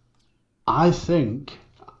 I think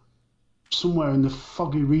somewhere in the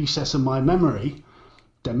foggy recess of my memory,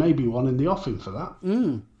 there may be one in the offing for that.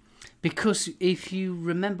 Because if you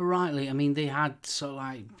remember rightly, I mean, they had sort of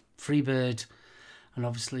like Freebird and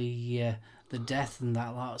obviously the Death and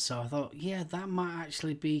that lot. So I thought, yeah, that might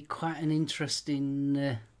actually be quite an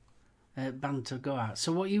interesting band to go at.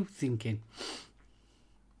 So what are you thinking?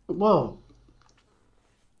 Well,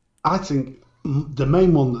 I think the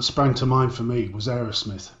main one that sprang to mind for me was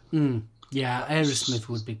Aerosmith. Yeah, Aerosmith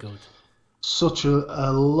would be good. Such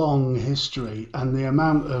a long history, and the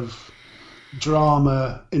amount of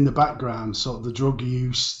drama in the background, sort of the drug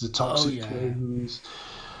use, the toxic twins.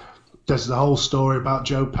 There's the whole story about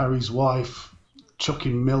Joe Perry's wife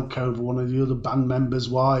chucking milk over one of the other band members'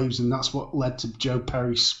 wives, and that's what led to Joe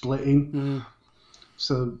Perry splitting.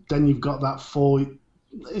 So then you've got that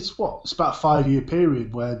it's about a 5-year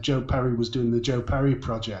period where Joe Perry was doing the Joe Perry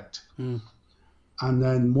project. And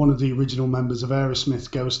then one of the original members of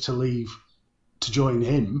Aerosmith goes to leave to join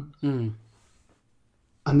him.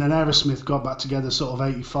 And then Aerosmith got back together sort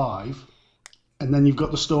of 85. And then you've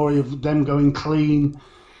got the story of them going clean.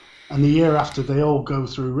 And the year after, they all go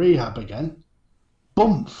through rehab again.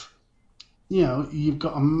 Bumf. You know, you've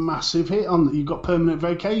got a massive hit on. You've got Permanent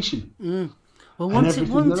Vacation. Well, wasn't it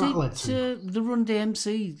the Run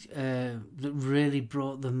DMC that really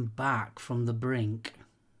brought them back from the brink?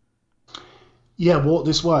 Yeah, Walk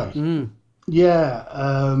This Way. Yeah,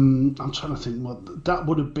 I'm trying to think what that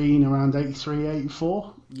would have been around 83,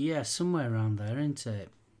 84. Yeah, somewhere around there, isn't it?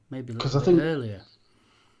 Maybe a little bit earlier.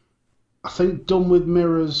 I think Done With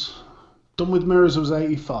Mirrors was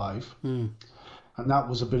 85, and that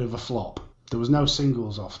was a bit of a flop. There was no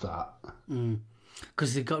singles off that.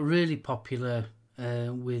 Because they got really popular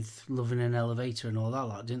with Love in an Elevator and all that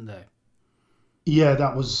lot, didn't they? Yeah,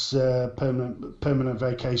 that was Permanent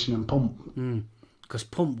Vacation and Pump. Because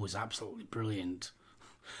Pump was absolutely brilliant.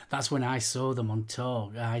 That's when I saw them on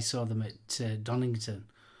tour. I saw them at Donington.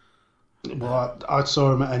 Well, I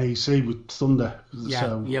saw them at NEC with Thunder.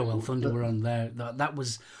 Well, Thunder were on there. That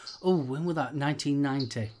was, when was that?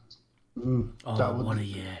 1990. What a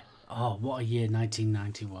year. Oh, what a year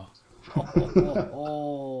 1990 was.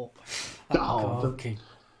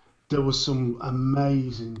 There was some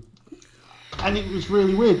amazing... And it was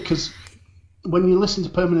really weird because when you listen to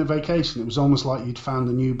Permanent Vacation, it was almost like you'd found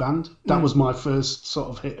a new band. That was my first sort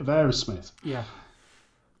of hit of Aerosmith. Yeah.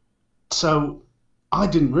 So I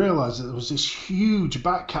didn't realise that there was this huge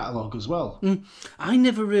back catalogue as well. I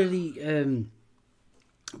never really,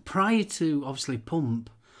 prior to obviously Pump,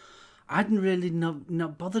 I hadn't really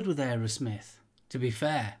not bothered with Aerosmith, to be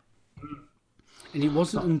fair. And it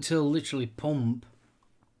wasn't until literally Pump.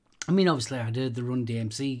 I mean, obviously I'd heard the Run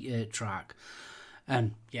DMC track,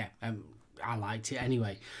 and I liked it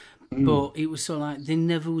anyway. But it was sort of like they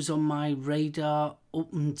never was on my radar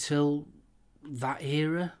up until that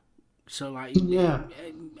era. So like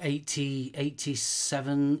 80,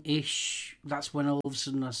 87-ish, that's when all of a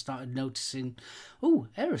sudden I started noticing,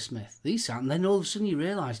 Aerosmith, these sound. And then all of a sudden you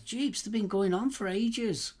realise, jeeps, they've been going on for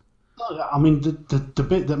ages. I mean, the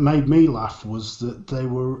bit that made me laugh was that they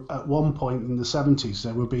were, at one point in the 70s,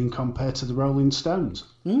 they were being compared to the Rolling Stones.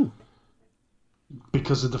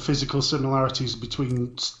 Because of the physical similarities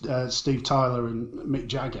between Steve Tyler and Mick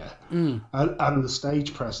Jagger and the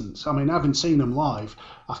stage presence. I mean, having seen them live,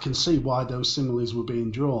 I can see why those similes were being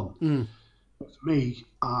drawn. But for me,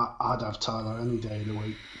 I'd have Tyler any day of the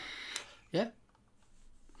week. Yeah.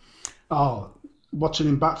 Oh, watching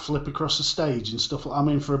him backflip across the stage and stuff. I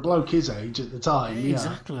mean, for a bloke his age at the time,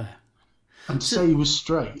 exactly. And say he was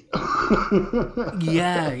straight.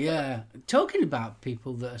 Yeah. Talking about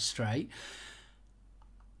people that are straight,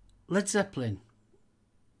 Led Zeppelin.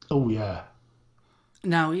 Oh yeah.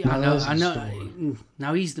 Now I know.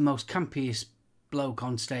 Now he's the most campiest bloke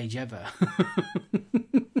on stage ever.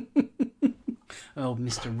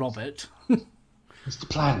 Mr. Robert. Mr.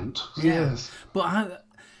 Plant. Yes. But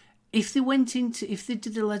if they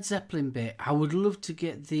did the Led Zeppelin bit, I would love to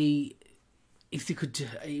get if they could,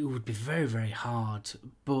 it would be very, very hard,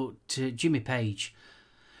 but Jimmy Page.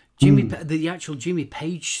 The actual Jimmy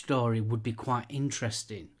Page story would be quite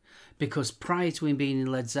interesting, because prior to him being in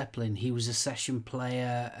Led Zeppelin, he was a session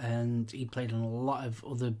player and he played in a lot of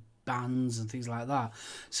other bands and things like that.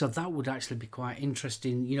 So that would actually be quite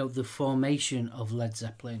interesting, the formation of Led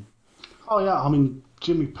Zeppelin. Oh yeah, I mean,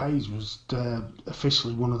 Jimmy Page was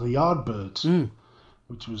officially one of the Yardbirds,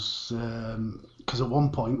 which was because at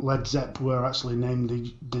one point Led Zepp were actually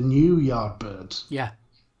named the new Yardbirds. Yeah.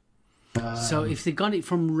 So if they got it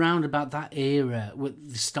from round about that era,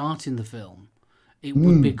 with the start in the film, it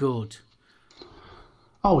would be good.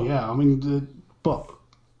 Oh yeah, I mean, but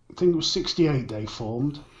I think it was 68 they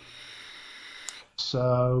formed.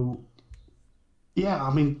 So yeah,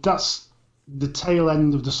 I mean that's the tail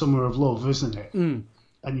end of the Summer of Love, isn't it? Mm.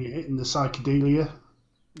 And you're hitting the psychedelia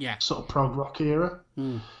Yeah. sort of prog rock era.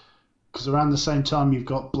 Mm. Because around the same time you've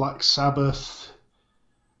got Black Sabbath.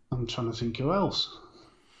 I'm trying to think who else.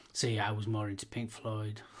 See, I was more into Pink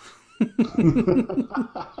Floyd. I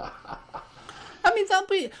mean, that'd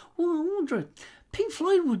be. Well, I wonder. Pink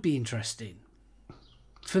Floyd would be interesting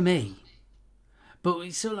for me, but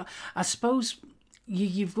it's sort of like, I suppose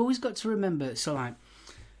you've always got to remember. So, like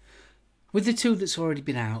with the two that's already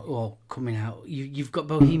been out or coming out, you've got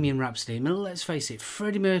Bohemian Rhapsody. I mean, let's face it,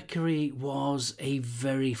 Freddie Mercury was a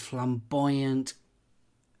very flamboyant,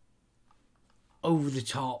 over the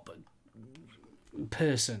top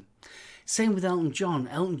person. Same with Elton John.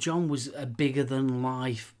 Elton John was a bigger than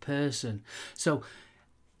life person. So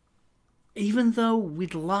even though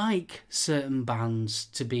we'd like certain bands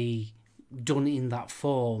to be done in that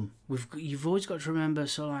form, you've always got to remember,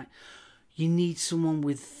 so like, you need someone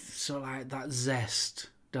with so like that zest,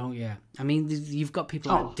 don't you? I mean, you've got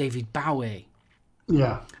people like David Bowie.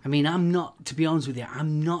 Yeah. I mean, I'm not, to be honest with you,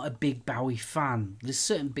 I'm not a big Bowie fan. There's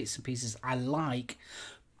certain bits and pieces I like,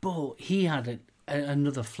 but he had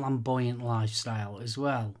another flamboyant lifestyle as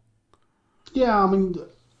well. Yeah, I mean,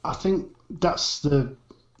 I think that's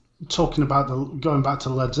talking about going back to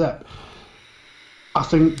Led Zepp. I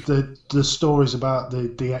think the stories about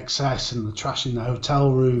the excess and the trash in the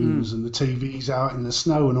hotel rooms and the TVs out in the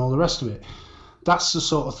snow and all the rest of it, that's the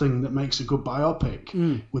sort of thing that makes a good biopic.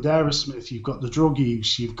 With Aerosmith, you've got the drug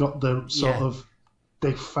use, you've got the sort of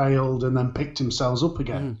they failed and then picked themselves up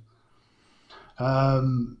again.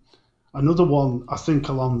 Another one, I think,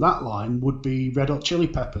 along that line would be Red Hot Chili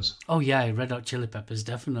Peppers. Oh yeah, Red Hot Chili Peppers,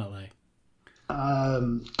 definitely.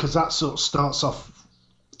 Because that sort of starts off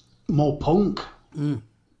more punk than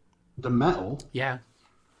metal. Yeah.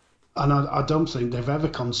 And I don't think they've ever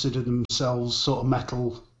considered themselves sort of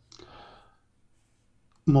metal,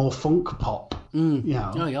 more funk pop. You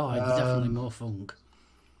know? Oh yeah, it's definitely more funk.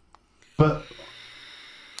 But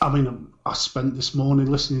I mean, I spent this morning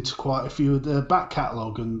listening to quite a few of their back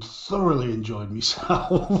catalogue and thoroughly enjoyed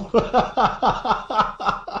myself.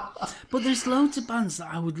 But there's loads of bands that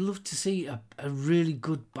I would love to see a really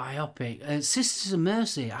good biopic. Sisters of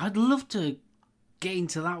Mercy, I'd love to get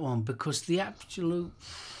into that one, because the absolute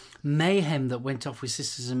mayhem that went off with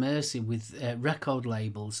Sisters of Mercy with record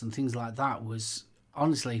labels and things like that was,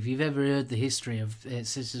 honestly, if you've ever heard the history of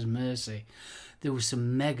Sisters of Mercy, there was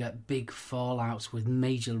some mega big fallouts with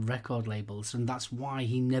major record labels, and that's why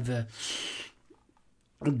he never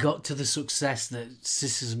got to the success that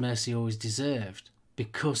Sisters of Mercy always deserved,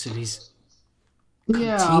 because it is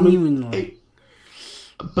continually...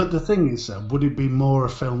 But the thing is, would it be more a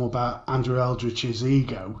film about Andrew Eldritch's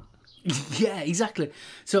ego? Yeah, exactly.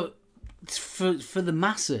 So for the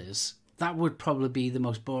masses, that would probably be the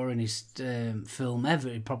most boringest film ever.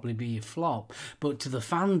 It'd probably be a flop. But to the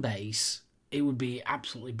fan base, it would be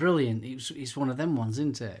absolutely brilliant. It's one of them ones,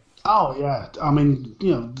 isn't it? Oh yeah, I mean,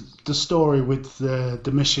 you know, the story with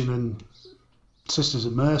the Mission and Sisters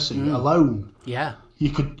of Mercy alone. Yeah,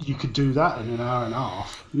 you could do that in an hour and a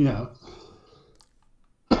half. You know.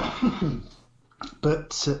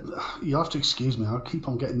 But you have to excuse me. I'll keep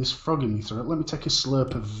on getting this frog in my throat. Let me take a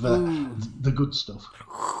slurp of the good stuff.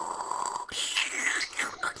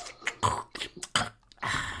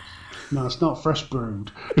 No, it's not fresh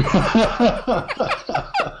brewed.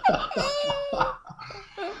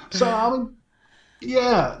 So I mean,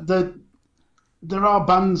 yeah, there are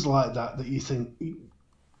bands like that you think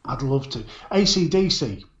I'd love to.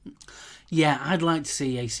 AC/DC. Yeah, I'd like to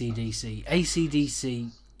see AC/DC. AC/DC,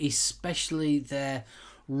 especially their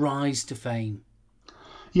rise to fame.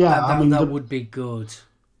 Yeah, I mean that would be good.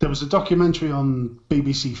 There was a documentary on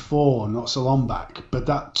BBC 4 not so long back, but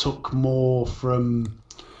that took more from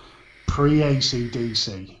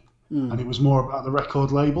pre-AC/DC, and it was more about the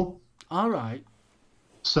record label. All right.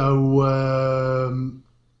 So I'm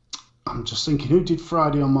just thinking, who did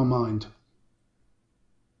Friday on My Mind?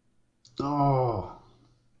 Oh,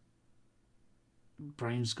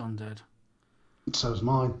 brain's gone dead. So's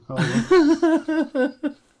mine. Oh,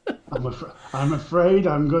 well. I'm afraid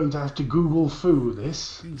I'm going to have to Google Foo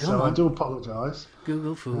this, so I do apologise.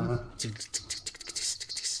 Google Foo.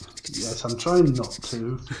 Yes, I'm trying not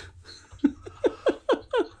to.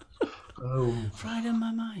 Oh, Friday on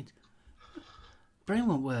My Mind. Brain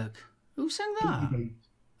won't work. Who sang that? Easy Beats.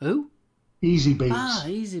 Who? Easy Beats. Ah,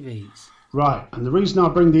 Easy Beats. Right, and the reason I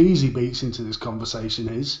bring the Easy Beats into this conversation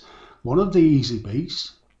is one of the Easy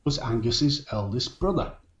Beats was Angus's eldest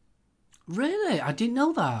brother. Really? I didn't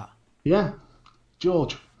know that. Yeah,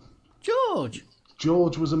 George. George.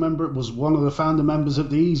 George was one of the founder members of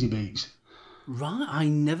the Easy Beats. Right, I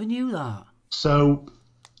never knew that. So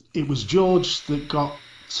it was George that got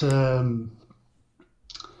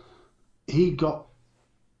he got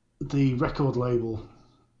the record label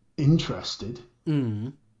interested,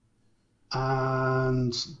 and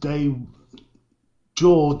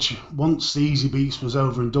George, once the Easy Beats was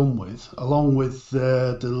over and done with, along with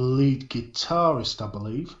the lead guitarist, I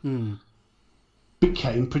believe,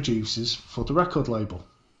 became producers for the record label.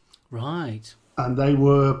 Right. And they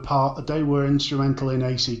were instrumental in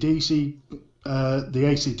AC/DC, the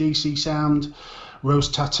AC/DC sound, Rose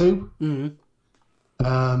Tattoo,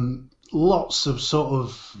 lots of sort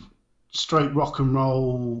of straight rock and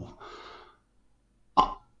roll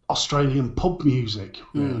Australian pub music.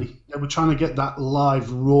 Really, they were trying to get that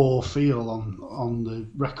live raw feel on the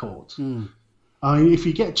records. I mean, if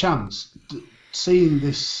you get a chance, seeing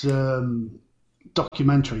this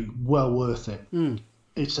documentary, well worth it.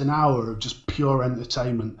 It's an hour of just pure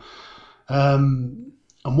entertainment. And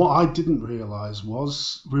what I didn't realise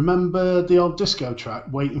was, remember the old disco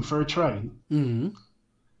track, Waiting for a Train?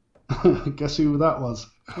 Guess who that was?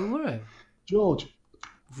 Who were it? George.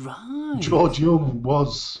 Right. George Young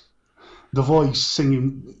was the voice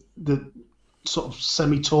singing the sort of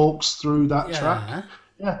semi-talks through that track.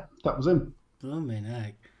 Yeah, that was him. Blooming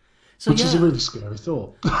heck. So, Which is a really scary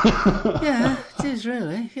thought. Yeah, it is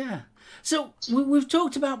really, yeah. So we've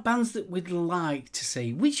talked about bands that we'd like to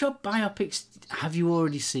see. Which biopics have you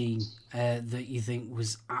already seen that you think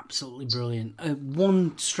was absolutely brilliant?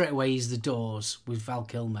 One straight away is The Doors with Val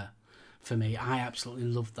Kilmer. For me, I absolutely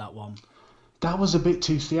loved that one. That was a bit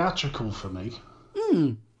too theatrical for me.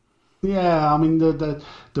 Yeah, I mean the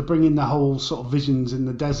bringing the whole sort of visions in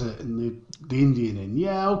the desert and the Indian in.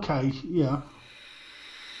 Yeah, okay, yeah.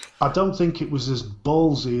 I don't think it was as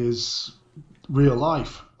ballsy as real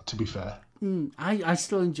life, to be fair. I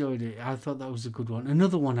still enjoyed it. I thought that was a good one.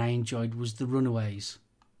 Another one I enjoyed was The Runaways.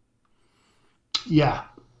 Yeah,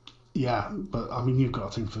 but I mean you've got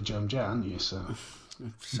a thing for Joan Jett, haven't you? So.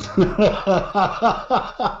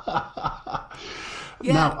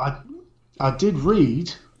 Yeah. Now, I did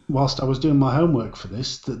read, whilst I was doing my homework for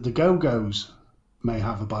this, that the Go-Go's may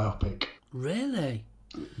have a biopic. Really?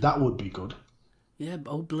 That would be good. Yeah,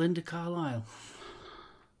 old Belinda Carlisle.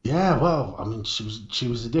 Yeah, well, I mean, she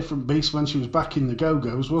was a different beast when she was back in the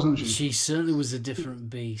Go-Go's, wasn't she? She certainly was a different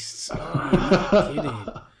beast. Oh, you're not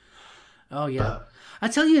kidding. Oh, yeah. I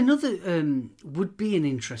tell you, another would be an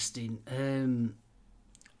interesting...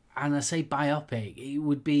 and I say biopic, it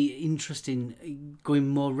would be interesting going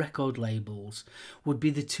more record labels, would be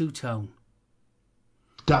the Two Tone.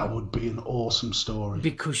 That would be an awesome story.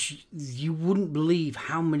 Because you wouldn't believe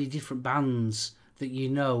how many different bands that you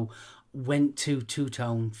know went to Two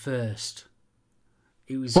Tone first.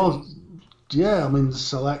 It was... Well, yeah, I mean,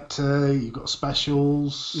 Selector, you've got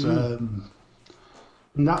Specials, and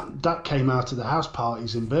that came out of the house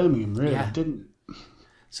parties in Birmingham, really, didn't it?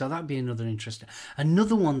 So that'd be another interesting.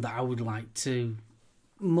 Another one that I would like to,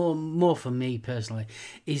 more for me personally,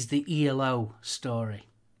 is the ELO story.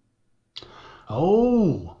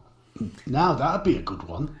 Oh, now that'd be a good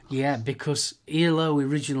one. Yeah, because ELO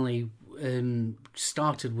originally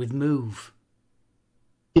started with Move.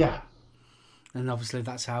 Yeah. And obviously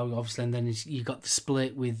that's how, and then you got the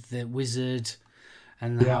split with the Wizard,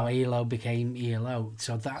 and how ELO became ELO.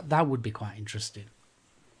 So that would be quite interesting.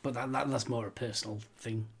 But that's more a personal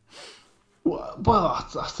thing. Well,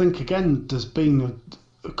 I think, again, there's been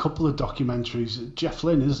a couple of documentaries. Jeff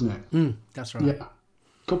Lynne, isn't it? That's right. Yeah. A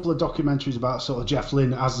couple of documentaries about sort of Jeff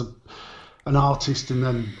Lynne as an artist and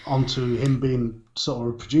then onto him being sort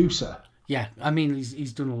of a producer. Yeah, I mean,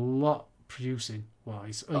 he's done a lot producing. Well,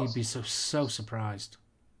 you'd be so surprised.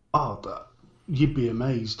 Oh, you'd be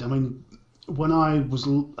amazed. I mean, when I was,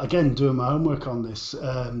 again, doing my homework on this,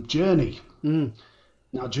 Journey...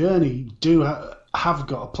 Now, Journey have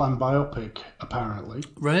got a planned biopic, apparently.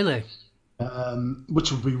 Really?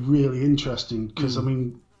 Which would be really interesting, because, I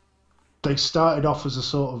mean, they started off as a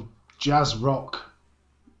sort of jazz rock.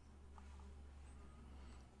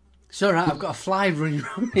 It's all right, I've got a fly running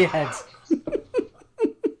around my head.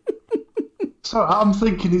 So I'm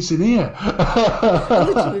thinking it's in here.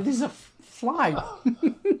 Literally, there's a fly.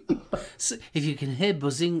 So if you can hear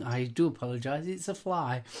buzzing, I do apologise. It's a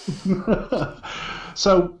fly.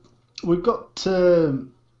 So we've got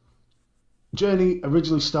Journey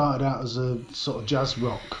originally started out as a sort of jazz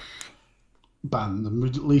rock band and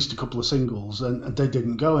released a couple of singles, and they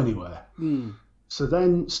didn't go anywhere. So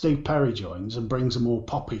then Steve Perry joins and brings a more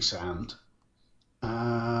poppy sound,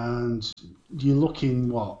 and you're looking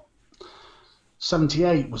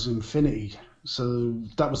 '78 was Infinity, so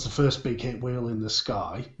that was the first big hit, Wheel in the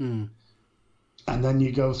Sky. Mm. And then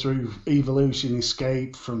you go through Evolution,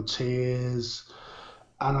 Escape, Frontiers,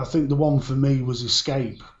 and I think the one for me was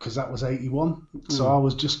Escape, because that was '81. So I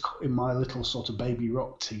was just cutting my little sort of baby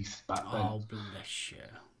rock teeth back then. Oh, bless you.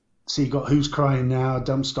 So you got Who's Crying Now,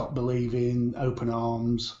 Don't Stop Believing, Open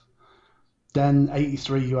Arms. Then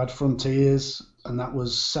 '83 you had Frontiers, and that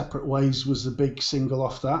was Separate Ways was the big single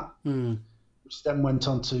off that. Mm. Which then went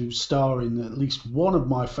on to star in at least one of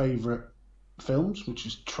my favourite films, which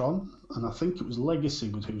is Tron, and I think it was Legacy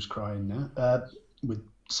with Who's Crying Now, with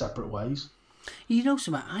Separate Ways. You know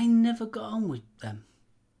something? I never got on with them.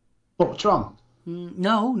 What, Tron?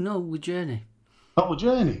 No, with Journey. Oh, with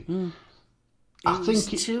Journey. It was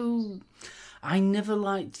too. I never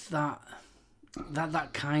liked that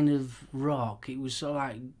kind of rock. It was sort of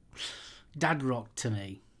like dad rock to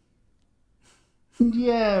me.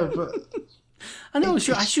 Yeah, but I know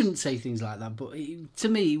I shouldn't say things like that, but to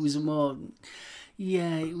me it was more.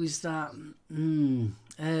 Yeah, it was that.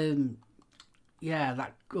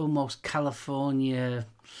 That almost California.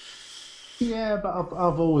 Yeah, but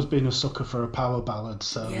I've always been a sucker for a power ballad,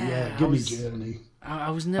 so yeah, give me Journey.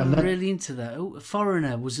 I was never really into that. Oh,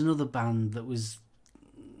 Foreigner was another band that was.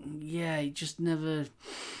 Yeah, it just never.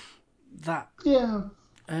 That. Yeah.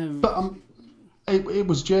 But it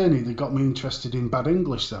was Journey that got me interested in Bad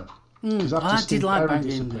English, though. I did like Bad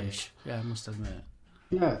English. Yeah, I must admit.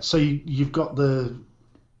 Yeah, so you've got Neil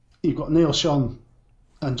Schon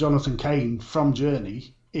and Jonathan Cain from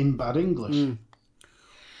Journey in Bad English,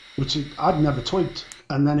 which I'd never twigged,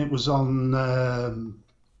 and then it was on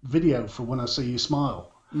video for When I See You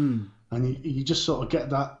Smile, and you just sort of get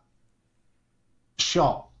that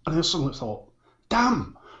shot, and I suddenly thought,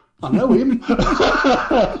 damn, I know him.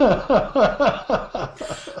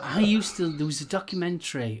 There was a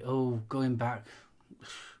documentary, going back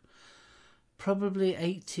probably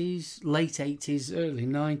 80s, late 80s, early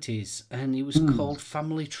 90s, and it was called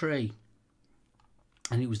Family Tree.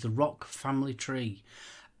 And it was the Rock Family Tree.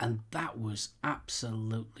 And that was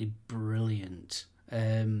absolutely brilliant.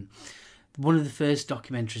 One of the first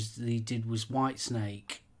documentaries that he did was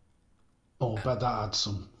Whitesnake. Oh, but that had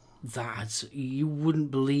some. You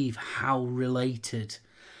wouldn't believe how related,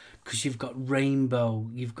 because you've got Rainbow,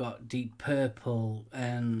 you've got Deep Purple,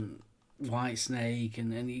 and Whitesnake,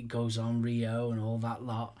 and then it goes on Rio and all that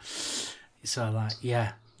lot. So,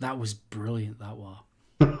 that was brilliant, that was.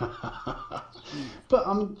 But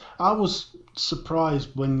I was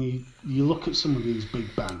surprised when you look at some of these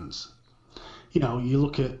big bands. You know, you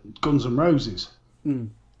look at Guns N' Roses.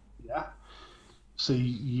 Yeah. So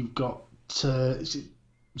you've got is it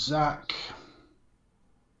Zach?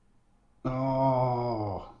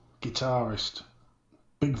 Oh, guitarist,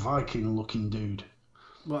 big Viking-looking dude.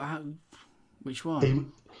 Which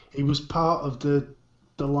one? He was part of the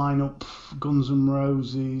lineup. Guns N'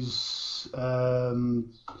 Roses.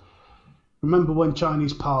 Remember when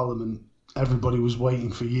Chinese Parliament? Everybody was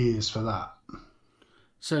waiting for years for that.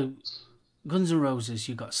 So, Guns N' Roses,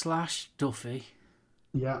 you got Slash, Duffy.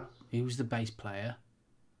 Yeah. He was the bass player.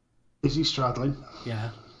 Izzy Stradlin. Yeah.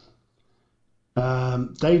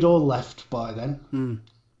 They'd all left by then.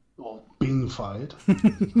 Or been fired.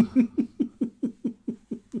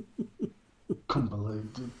 Couldn't believe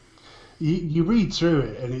it. You read through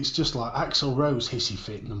it and it's just like Axl Rose hissy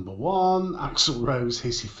fit number 1, Axl Rose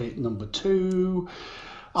hissy fit number 2.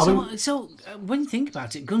 So when you think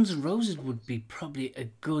about it, Guns N' Roses would be probably a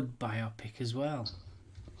good biopic as well.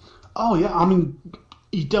 Oh yeah, I mean,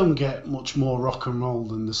 you don't get much more rock and roll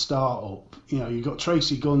than the start-up. You know, you got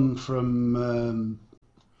Tracy Gunn from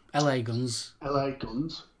LA Guns.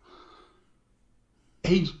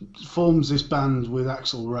 He forms this band with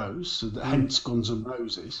Axl Rose, so hence Guns N'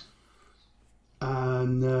 Roses.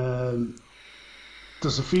 And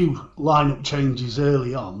there's a few lineup changes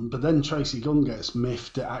early on, but then Tracy Gunn gets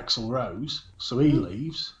miffed at Axl Rose, so he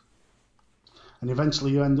leaves. And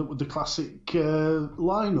eventually you end up with the classic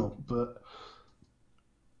lineup. But,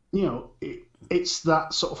 you know, it's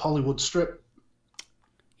that sort of Hollywood strip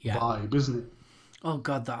vibe, isn't it? Oh,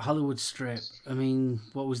 God, that Hollywood strip. I mean,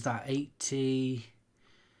 what was that,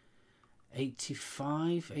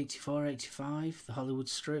 85, 84, 85, the Hollywood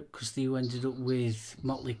strip? Because you ended up with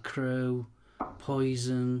Motley Crue,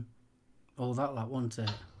 Poison, all that lot, wasn't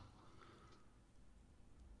it?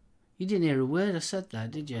 You didn't hear a word I said there,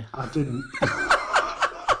 did you? I didn't.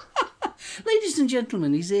 Ladies and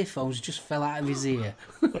gentlemen, his earphones just fell out of his ear.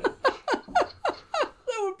 They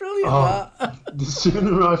were brilliant, that. The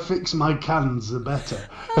sooner I fix my cans, the better.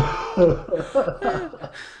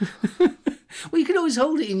 Well, you can always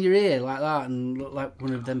hold it in your ear like that and look like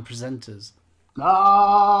one of them presenters.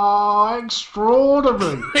 Ah,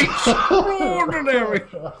 extraordinary. Extraordinary.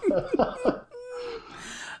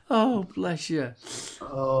 Oh, bless you.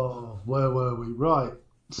 Oh, where were we? Right.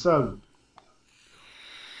 So,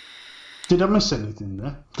 did I miss anything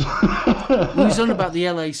there? We was on about the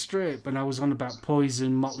LA Strip, and I was on about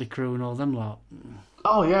Poison, Motley Crue, and all them lot.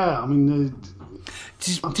 Oh, yeah. I mean,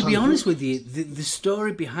 To be honest with you, the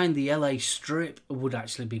story behind the LA Strip would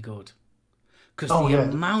actually be good. Because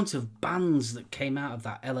amount of bands that came out of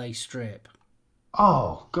that LA Strip.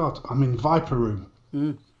 Oh, God. I mean, Viper Room.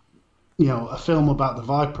 Mm. You know, a film about the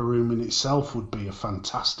Viper Room in itself would be a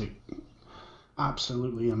fantastic,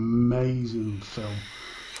 absolutely amazing film.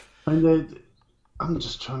 And I'm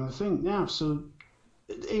just trying to think now. So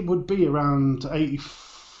it would be around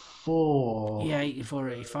 84. Yeah, 84,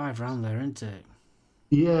 85, around there, isn't it?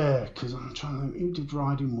 Yeah, because I'm trying to think. Who did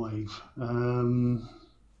Riding Wave?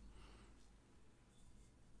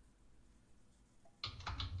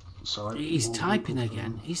 Sorry. He's typing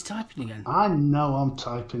again. He's typing again. I know I'm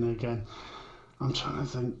typing again. I'm trying to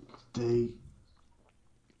think. The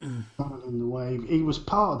Riding the Wave. He was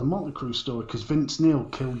part of the Motley Crue story because Vince Neil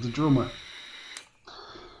killed the drummer.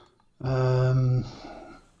 Well,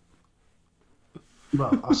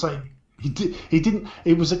 I say he didn't.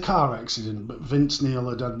 It was a car accident, but Vince Neil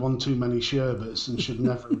had one too many sherbets and should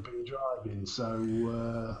never have been driving.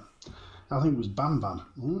 So I think it was Bam Bam.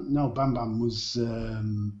 No, Bam Bam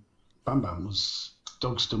was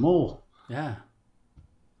Dogs D'Amore. Yeah.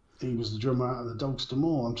 He was the drummer out of the Dogs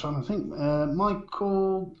D'Amore. I'm trying to think.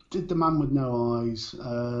 Michael did The Man with No Eyes.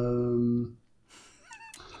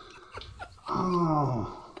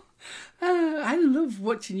 I love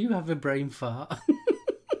watching you have a brain fart.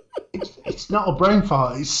 It's not a brain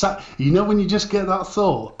fart. It's sat. You know when you just get that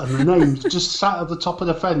thought and the name's just sat at the top of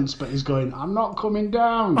the fence, but he's going, "I'm not coming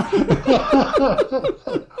down."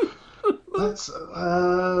 That's.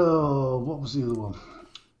 What was the other one?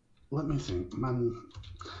 Let me think. Man,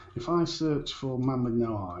 if I search for Man with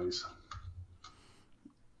No Eyes.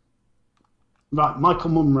 Right,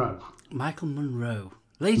 Michael Monroe. Michael Monroe.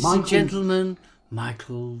 Ladies and gentlemen,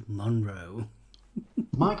 Michael Monroe.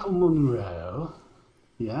 Michael Monroe.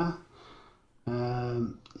 Yeah.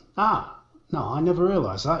 No, I never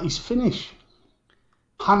realised that. He's Finnish.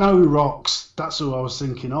 Hanoi Rocks. That's who I was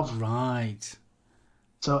thinking of. Right.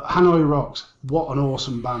 So Hanoi Rocks, what an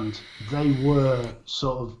awesome band. They were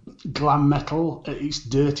sort of glam metal at its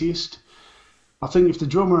dirtiest. I think if the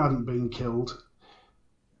drummer hadn't been killed,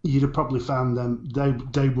 you'd have probably found them.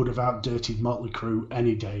 They would have out-dirtied Motley Crue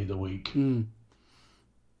any day of the week. Mm.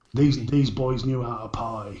 These boys knew how to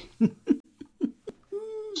party.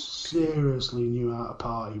 Seriously knew how to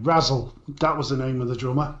party. Razzle, that was the name of the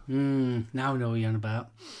drummer. Now I know what you're on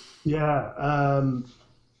about. Yeah, and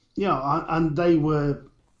they were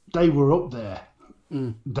up there.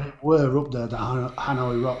 They were up there. The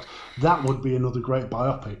Hanoi Rocks. That would be another great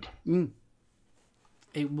biopic.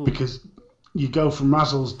 It would, because you go from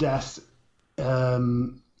Razzle's death,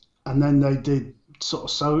 and then they did sort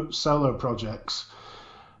of solo projects.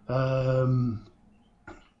 I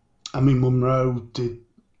mean, Monroe did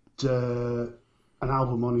an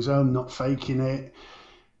album on his own, Not Faking It.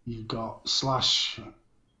 You got Slash.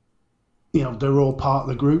 You know, they're all part of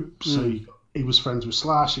the group. So he was friends with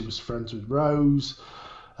Slash. He was friends with Rose.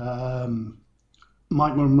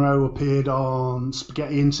 Mike Monroe appeared on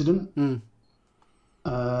Spaghetti Incident.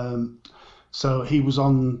 So he was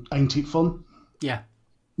on Ain't It Fun? Yeah.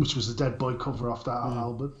 Which was the Dead Boy cover off that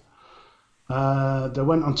album. They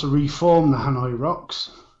went on to reform the Hanoi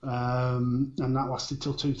Rocks. And that lasted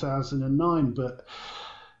till 2009. But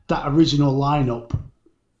that original lineup,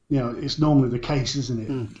 you know, it's normally the case, isn't it?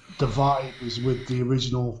 The vibe is with the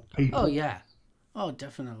original people. Oh, yeah. Oh,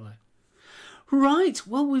 definitely. Right.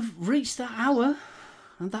 Well, we've reached that hour.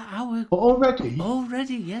 And that hour... Already?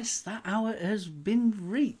 Already, yes. That hour has been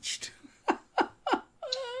reached.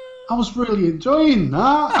 I was really enjoying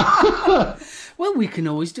that. Well, we can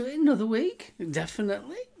always do it another week.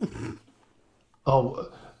 Definitely. Oh,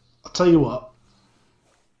 I'll tell you what.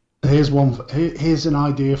 Here's an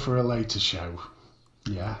idea for a later show.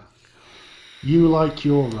 Yeah. You like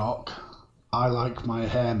your rock. I like my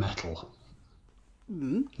hair metal.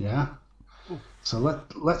 Yeah. So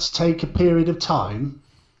let's take a period of time,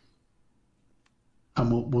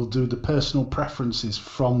 and we'll do the personal preferences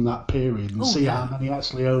from that period and see how many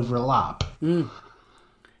actually overlap. Yeah,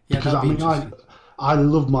 because I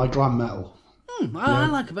love my glam metal. I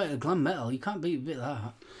like a bit of glam metal. You can't beat a bit of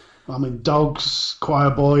that. I mean, Dogs,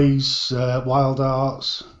 Choir Boys, Wild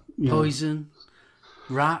Arts, Poison,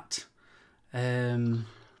 Rat.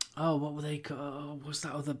 What were they called? What's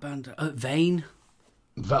that other band? Vane.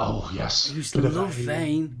 Oh, yes. I used to love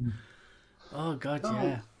Vane. Oh, God,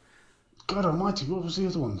 yeah. God almighty, what was the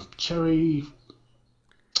other one? Cherry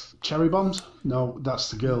Bombs? No, that's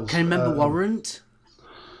the girls. Can you remember Warrant?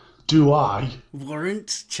 Do I?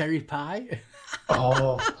 Warrant, Cherry Pie.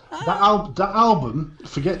 Oh, that album,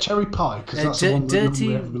 forget Cherry Pie, because that's the one that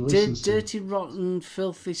nobody ever listens to. Dirty, Rotten,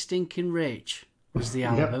 Filthy, Stinking Rich was the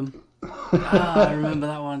album. I remember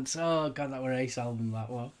that one. Oh, God, that were ace album, that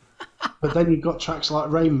was. But then you've got tracks like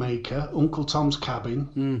Rainmaker, Uncle Tom's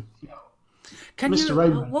Cabin.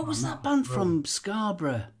 What was that band from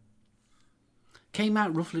Scarborough? Came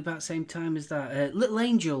out roughly about the same time as that. Little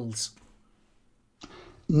Angels.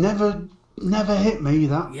 Never hit me,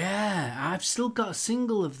 that. Yeah, I've still got a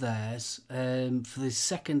single of theirs for the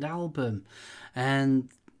second album. And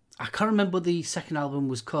I can't remember what the second album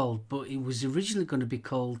was called, but it was originally going to be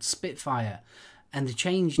called Spitfire. And they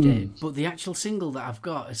changed it. But the actual single that I've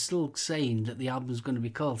got is still saying that the album's going to be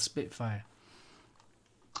called Spitfire.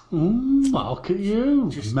 Look at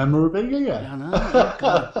you. Memorabilia. I know.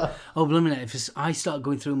 God. Oh, blimey, if I start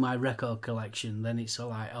going through my record collection, then it's all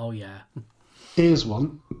like, oh, yeah. Here's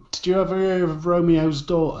one. Did you ever hear of Romeo's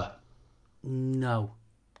Daughter? No.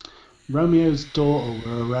 Romeo's Daughter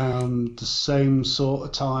were around the same sort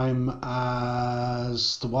of time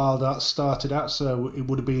as the Wild Arts started out, so it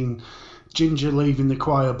would have been Ginger leaving the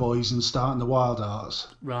Choir Boys and starting the Wild Arts.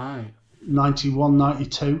 Right. 91,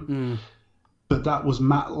 92. But that was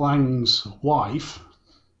Matt Lang's wife,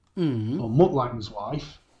 or Mutt Lang's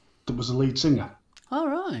wife, that was the lead singer. All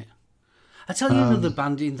right. I tell you another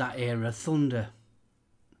band in that era, Thunder.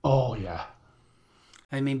 Oh, yeah.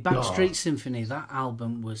 I mean, Backstreet Symphony, that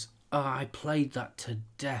album was... Oh, I played that to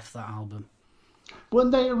death, that album.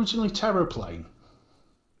 Weren't they originally Terrorplane?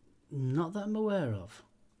 Not that I'm aware of.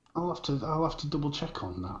 I'll have to double check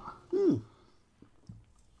on that.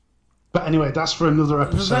 But anyway, that's for another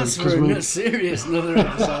episode. That's for another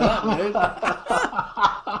episode,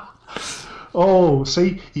 Oh,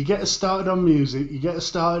 see, you get us started on music, you get us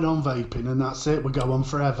started on vaping, and that's it. We go on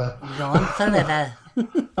forever. Go on forever.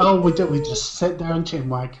 Oh, we do. We just sit there and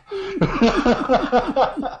chinwag.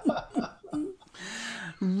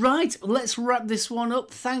 Right, let's wrap this one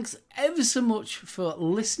up. Thanks ever so much for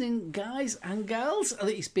listening, guys and gals. I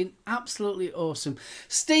think it's been absolutely awesome.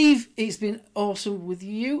 Steve, it's been awesome with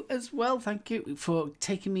you as well. Thank you for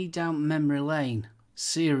taking me down memory lane.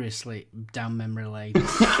 Seriously, down memory lane.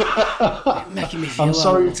 Making me feel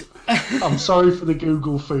old. I'm sorry for the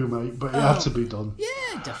Google foo, mate, but it had to be done.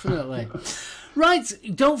 Yeah, definitely. Right,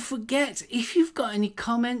 don't forget, if you've got any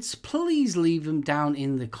comments, please leave them down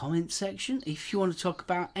in the comment section. If you want to talk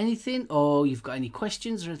about anything or you've got any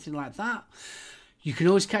questions or anything like that, you can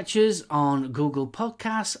always catch us on Google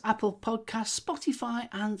Podcasts, Apple Podcasts, Spotify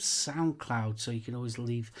and SoundCloud. So you can always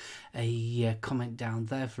leave a comment down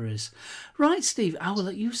there for us. Right, Steve, I will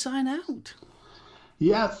let you sign out.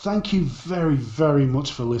 Yeah, thank you very, very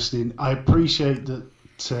much for listening. I appreciate that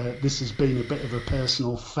this has been a bit of a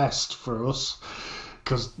personal fest for us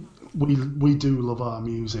because we do love our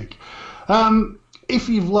music. If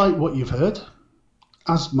you've liked what you've heard,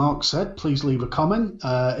 as Mark said, please leave a comment.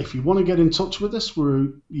 If you want to get in touch with us,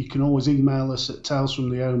 you can always email us at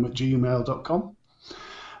talesfromthehome@gmail.com.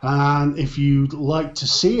 And if you'd like to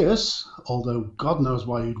see us, although God knows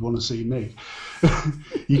why you'd want to see me,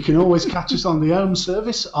 you can always catch us on the Home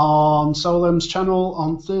service on Soul Home's channel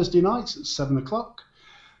on Thursday nights at 7 o'clock.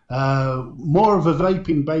 More of a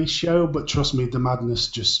vaping based show, but trust me, the madness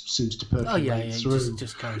just seems to percolate through.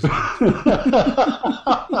 Just carries on.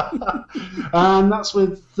 And that's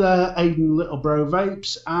with Aidan Littlebro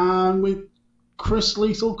Vapes and with Chris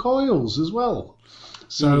Lethal Coils as well.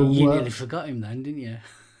 So you nearly forgot him then, didn't you?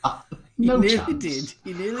 No you chance. nearly did.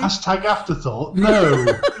 You nearly. Hashtag afterthought. No.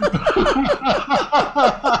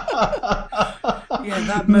 Yeah,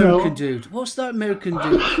 that American dude. What's that American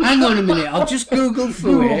dude? Hang on a minute. I'll just Google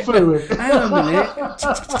through it. Hang on a minute.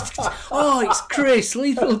 Oh, it's Chris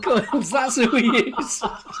Lethal Coils. That's who he is.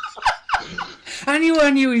 I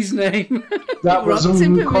knew his name. That was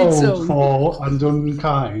uncalled for and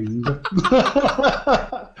unkind.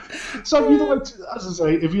 So, if you'd like to, as I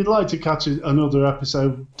say, if you'd like to catch another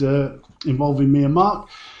episode involving me and Mark,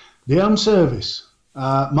 the Home Service.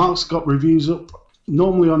 Mark's got reviews up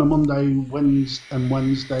normally on a Monday,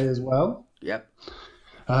 Wednesday as well. Yep.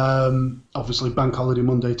 Obviously, Bank Holiday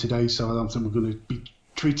Monday today, so I don't think we're going to be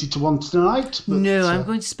treated to one tonight. But, no, I'm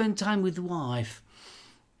going to spend time with the wife.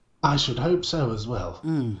 I should hope so as well.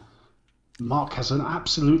 Mark has an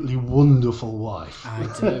absolutely wonderful wife. I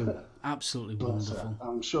do. Absolutely wonderful.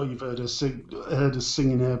 I'm sure you've heard us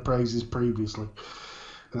singing her praises previously.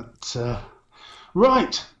 But,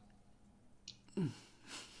 right.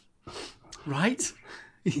 Right?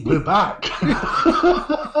 We're back.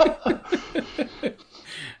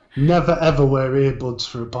 Never ever wear earbuds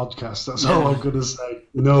for a podcast. That's all I'm going to say.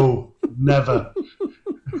 No, never.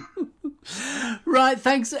 Right,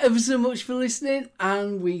 thanks ever so much for listening,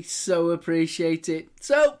 and we so appreciate it.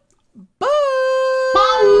 So, bye!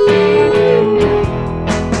 Bye!